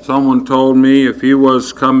 Someone told me if he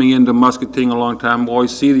was coming into Muscatine a long time ago,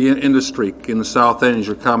 see the industry in the south end as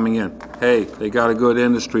you're coming in. Hey, they got a good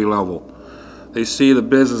industry level. They see the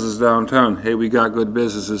businesses downtown. Hey, we got good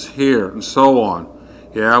businesses here, and so on.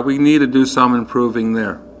 Yeah, we need to do some improving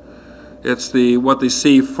there. It's what they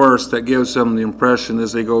see first that gives them the impression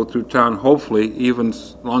as they go through town, hopefully even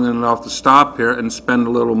long enough to stop here and spend a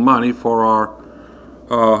little money for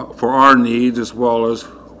our needs as well as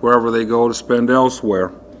wherever they go to spend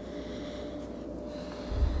elsewhere.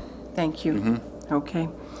 Thank you. Okay.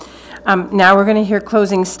 Now we're going to hear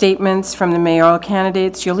closing statements from the mayoral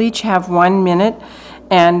candidates. You'll each have 1 minute,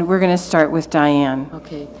 and we're going to start with Diane.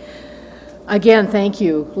 Okay. Again, thank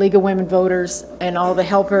you, League of Women Voters and all the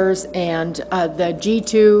helpers and the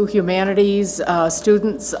G2 Humanities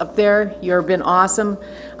students up there. You've been awesome.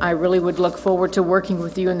 I really would look forward to working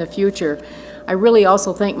with you in the future. I really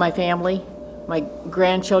also thank my family, my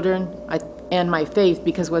grandchildren, and my faith,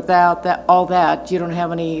 because without all that, you don't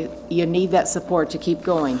have you need that support to keep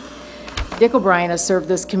going. Dick O'Brien has served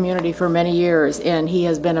this community for many years, and he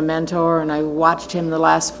has been a mentor, and I watched him the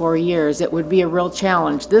last 4 years. It would be a real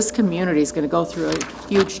challenge. This community is going to go through a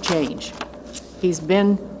huge change. He's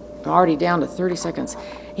been already down to 30 seconds.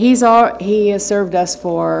 He has served us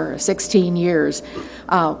for 16 years.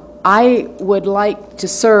 I would like to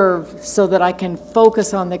serve so that I can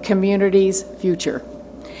focus on the community's future.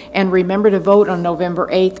 And remember to vote on November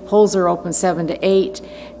 8th. Polls are open 7 to 8,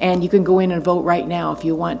 and you can go in and vote right now if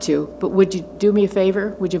you want to. But would you do me a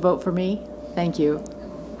favor? Would you vote for me? Thank you.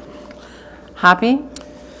 Hoppy?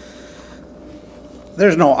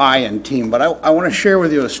 There's no I in team, but I want to share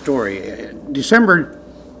with you a story. December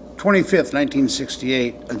 25th,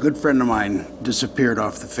 1968, a good friend of mine disappeared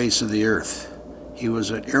off the face of the earth. He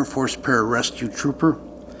was an Air Force pararescue trooper,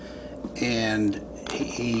 and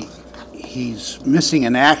he's missing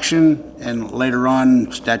in action, and later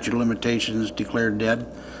on, statute of limitations, declared dead.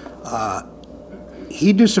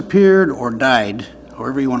 He disappeared or died,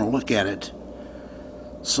 however you want to look at it,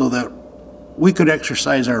 so that we could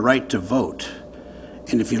exercise our right to vote.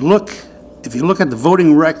 And if you look at the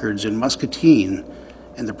voting records in Muscatine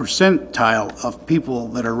and the percentile of people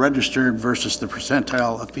that are registered versus the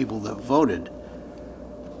percentile of people that voted,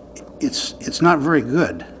 it's not very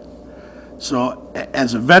good. So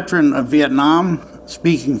as a veteran of Vietnam,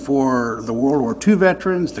 speaking for the World War II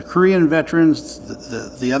veterans, the Korean veterans,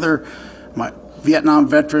 the other Vietnam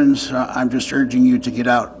veterans, I'm just urging you to get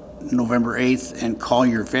out November 8th and call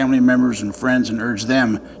your family members and friends and urge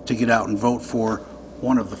them to get out and vote for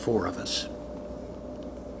one of the four of us.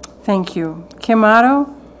 Thank you. Kim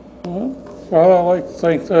Otto? Well, I'd like to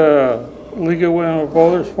thank the League of Women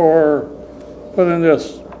Voters for putting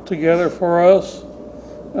this together for us.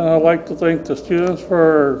 And I'd like to thank the students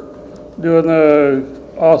for doing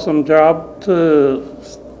an awesome job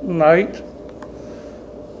tonight,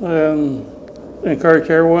 and encourage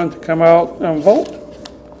everyone to come out and vote.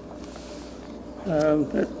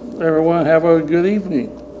 And everyone have a good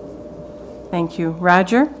evening. Thank you.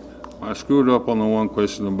 Roger? I screwed up on the one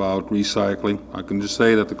question about recycling. I can just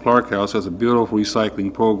say that the Clark House has a beautiful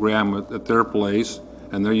recycling program at their place,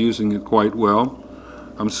 and they're using it quite well.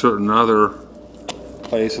 I'm certain other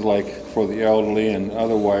places, like for the elderly and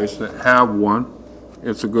otherwise, that have one,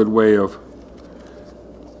 it's a good way of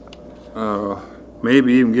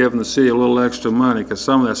maybe even giving the city a little extra money, because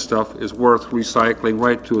some of that stuff is worth recycling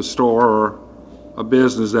right to a store or a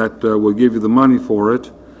business that will give you the money for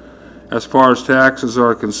it. As far as taxes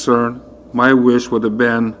are concerned, my wish would have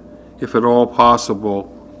been, if at all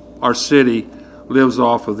possible, our city lives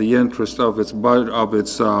off of the interest of its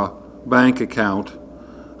bank account,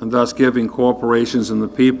 and thus giving corporations and the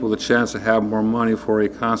people the chance to have more money for a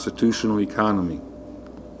constitutional economy.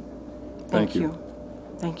 Thank you.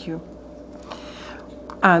 Thank you.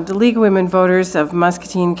 The League of Women Voters of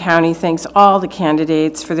Muscatine County thanks all the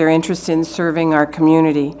candidates for their interest in serving our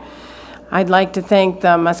community. I'd like to thank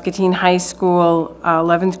the Muscatine High School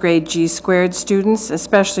 11th grade G squared students,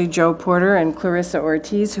 especially Joe Porter and Clarissa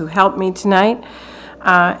Ortiz, who helped me tonight.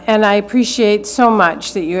 And I appreciate so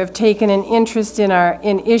much that you have taken an interest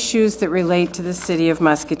in issues that relate to the city of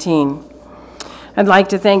Muscatine. I'd like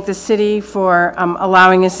to thank the city for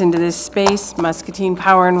allowing us into this space, Muscatine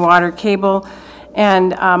Power and Water Cable,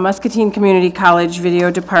 and Muscatine Community College Video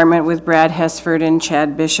Department with Brad Hesford and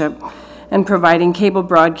Chad Bishop, and providing cable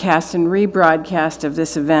broadcast and rebroadcast of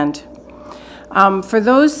this event. For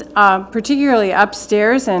those particularly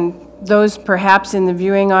upstairs and those perhaps in the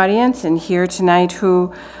viewing audience and here tonight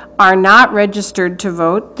who are not registered to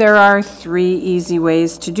vote, there are 3 easy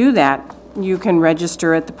ways to do that. You can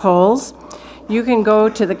register at the polls. You can go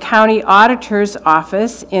to the county auditor's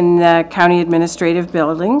office in the county administrative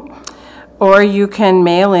building, or you can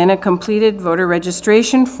mail in a completed voter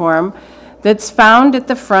registration form that's found at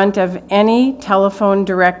the front of any telephone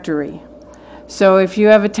directory. So if you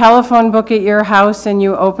have a telephone book at your house and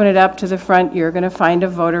you open it up to the front, you're going to find a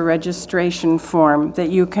voter registration form that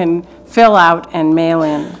you can fill out and mail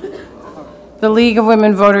in. The League of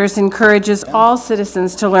Women Voters encourages all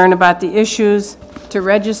citizens to learn about the issues, to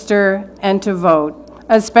register, and to vote,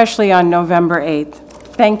 especially on November 8th.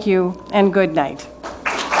 Thank you, and good night.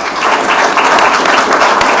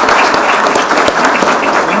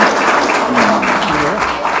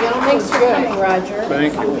 Thanks for coming, Roger.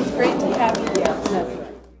 Thank you. Great.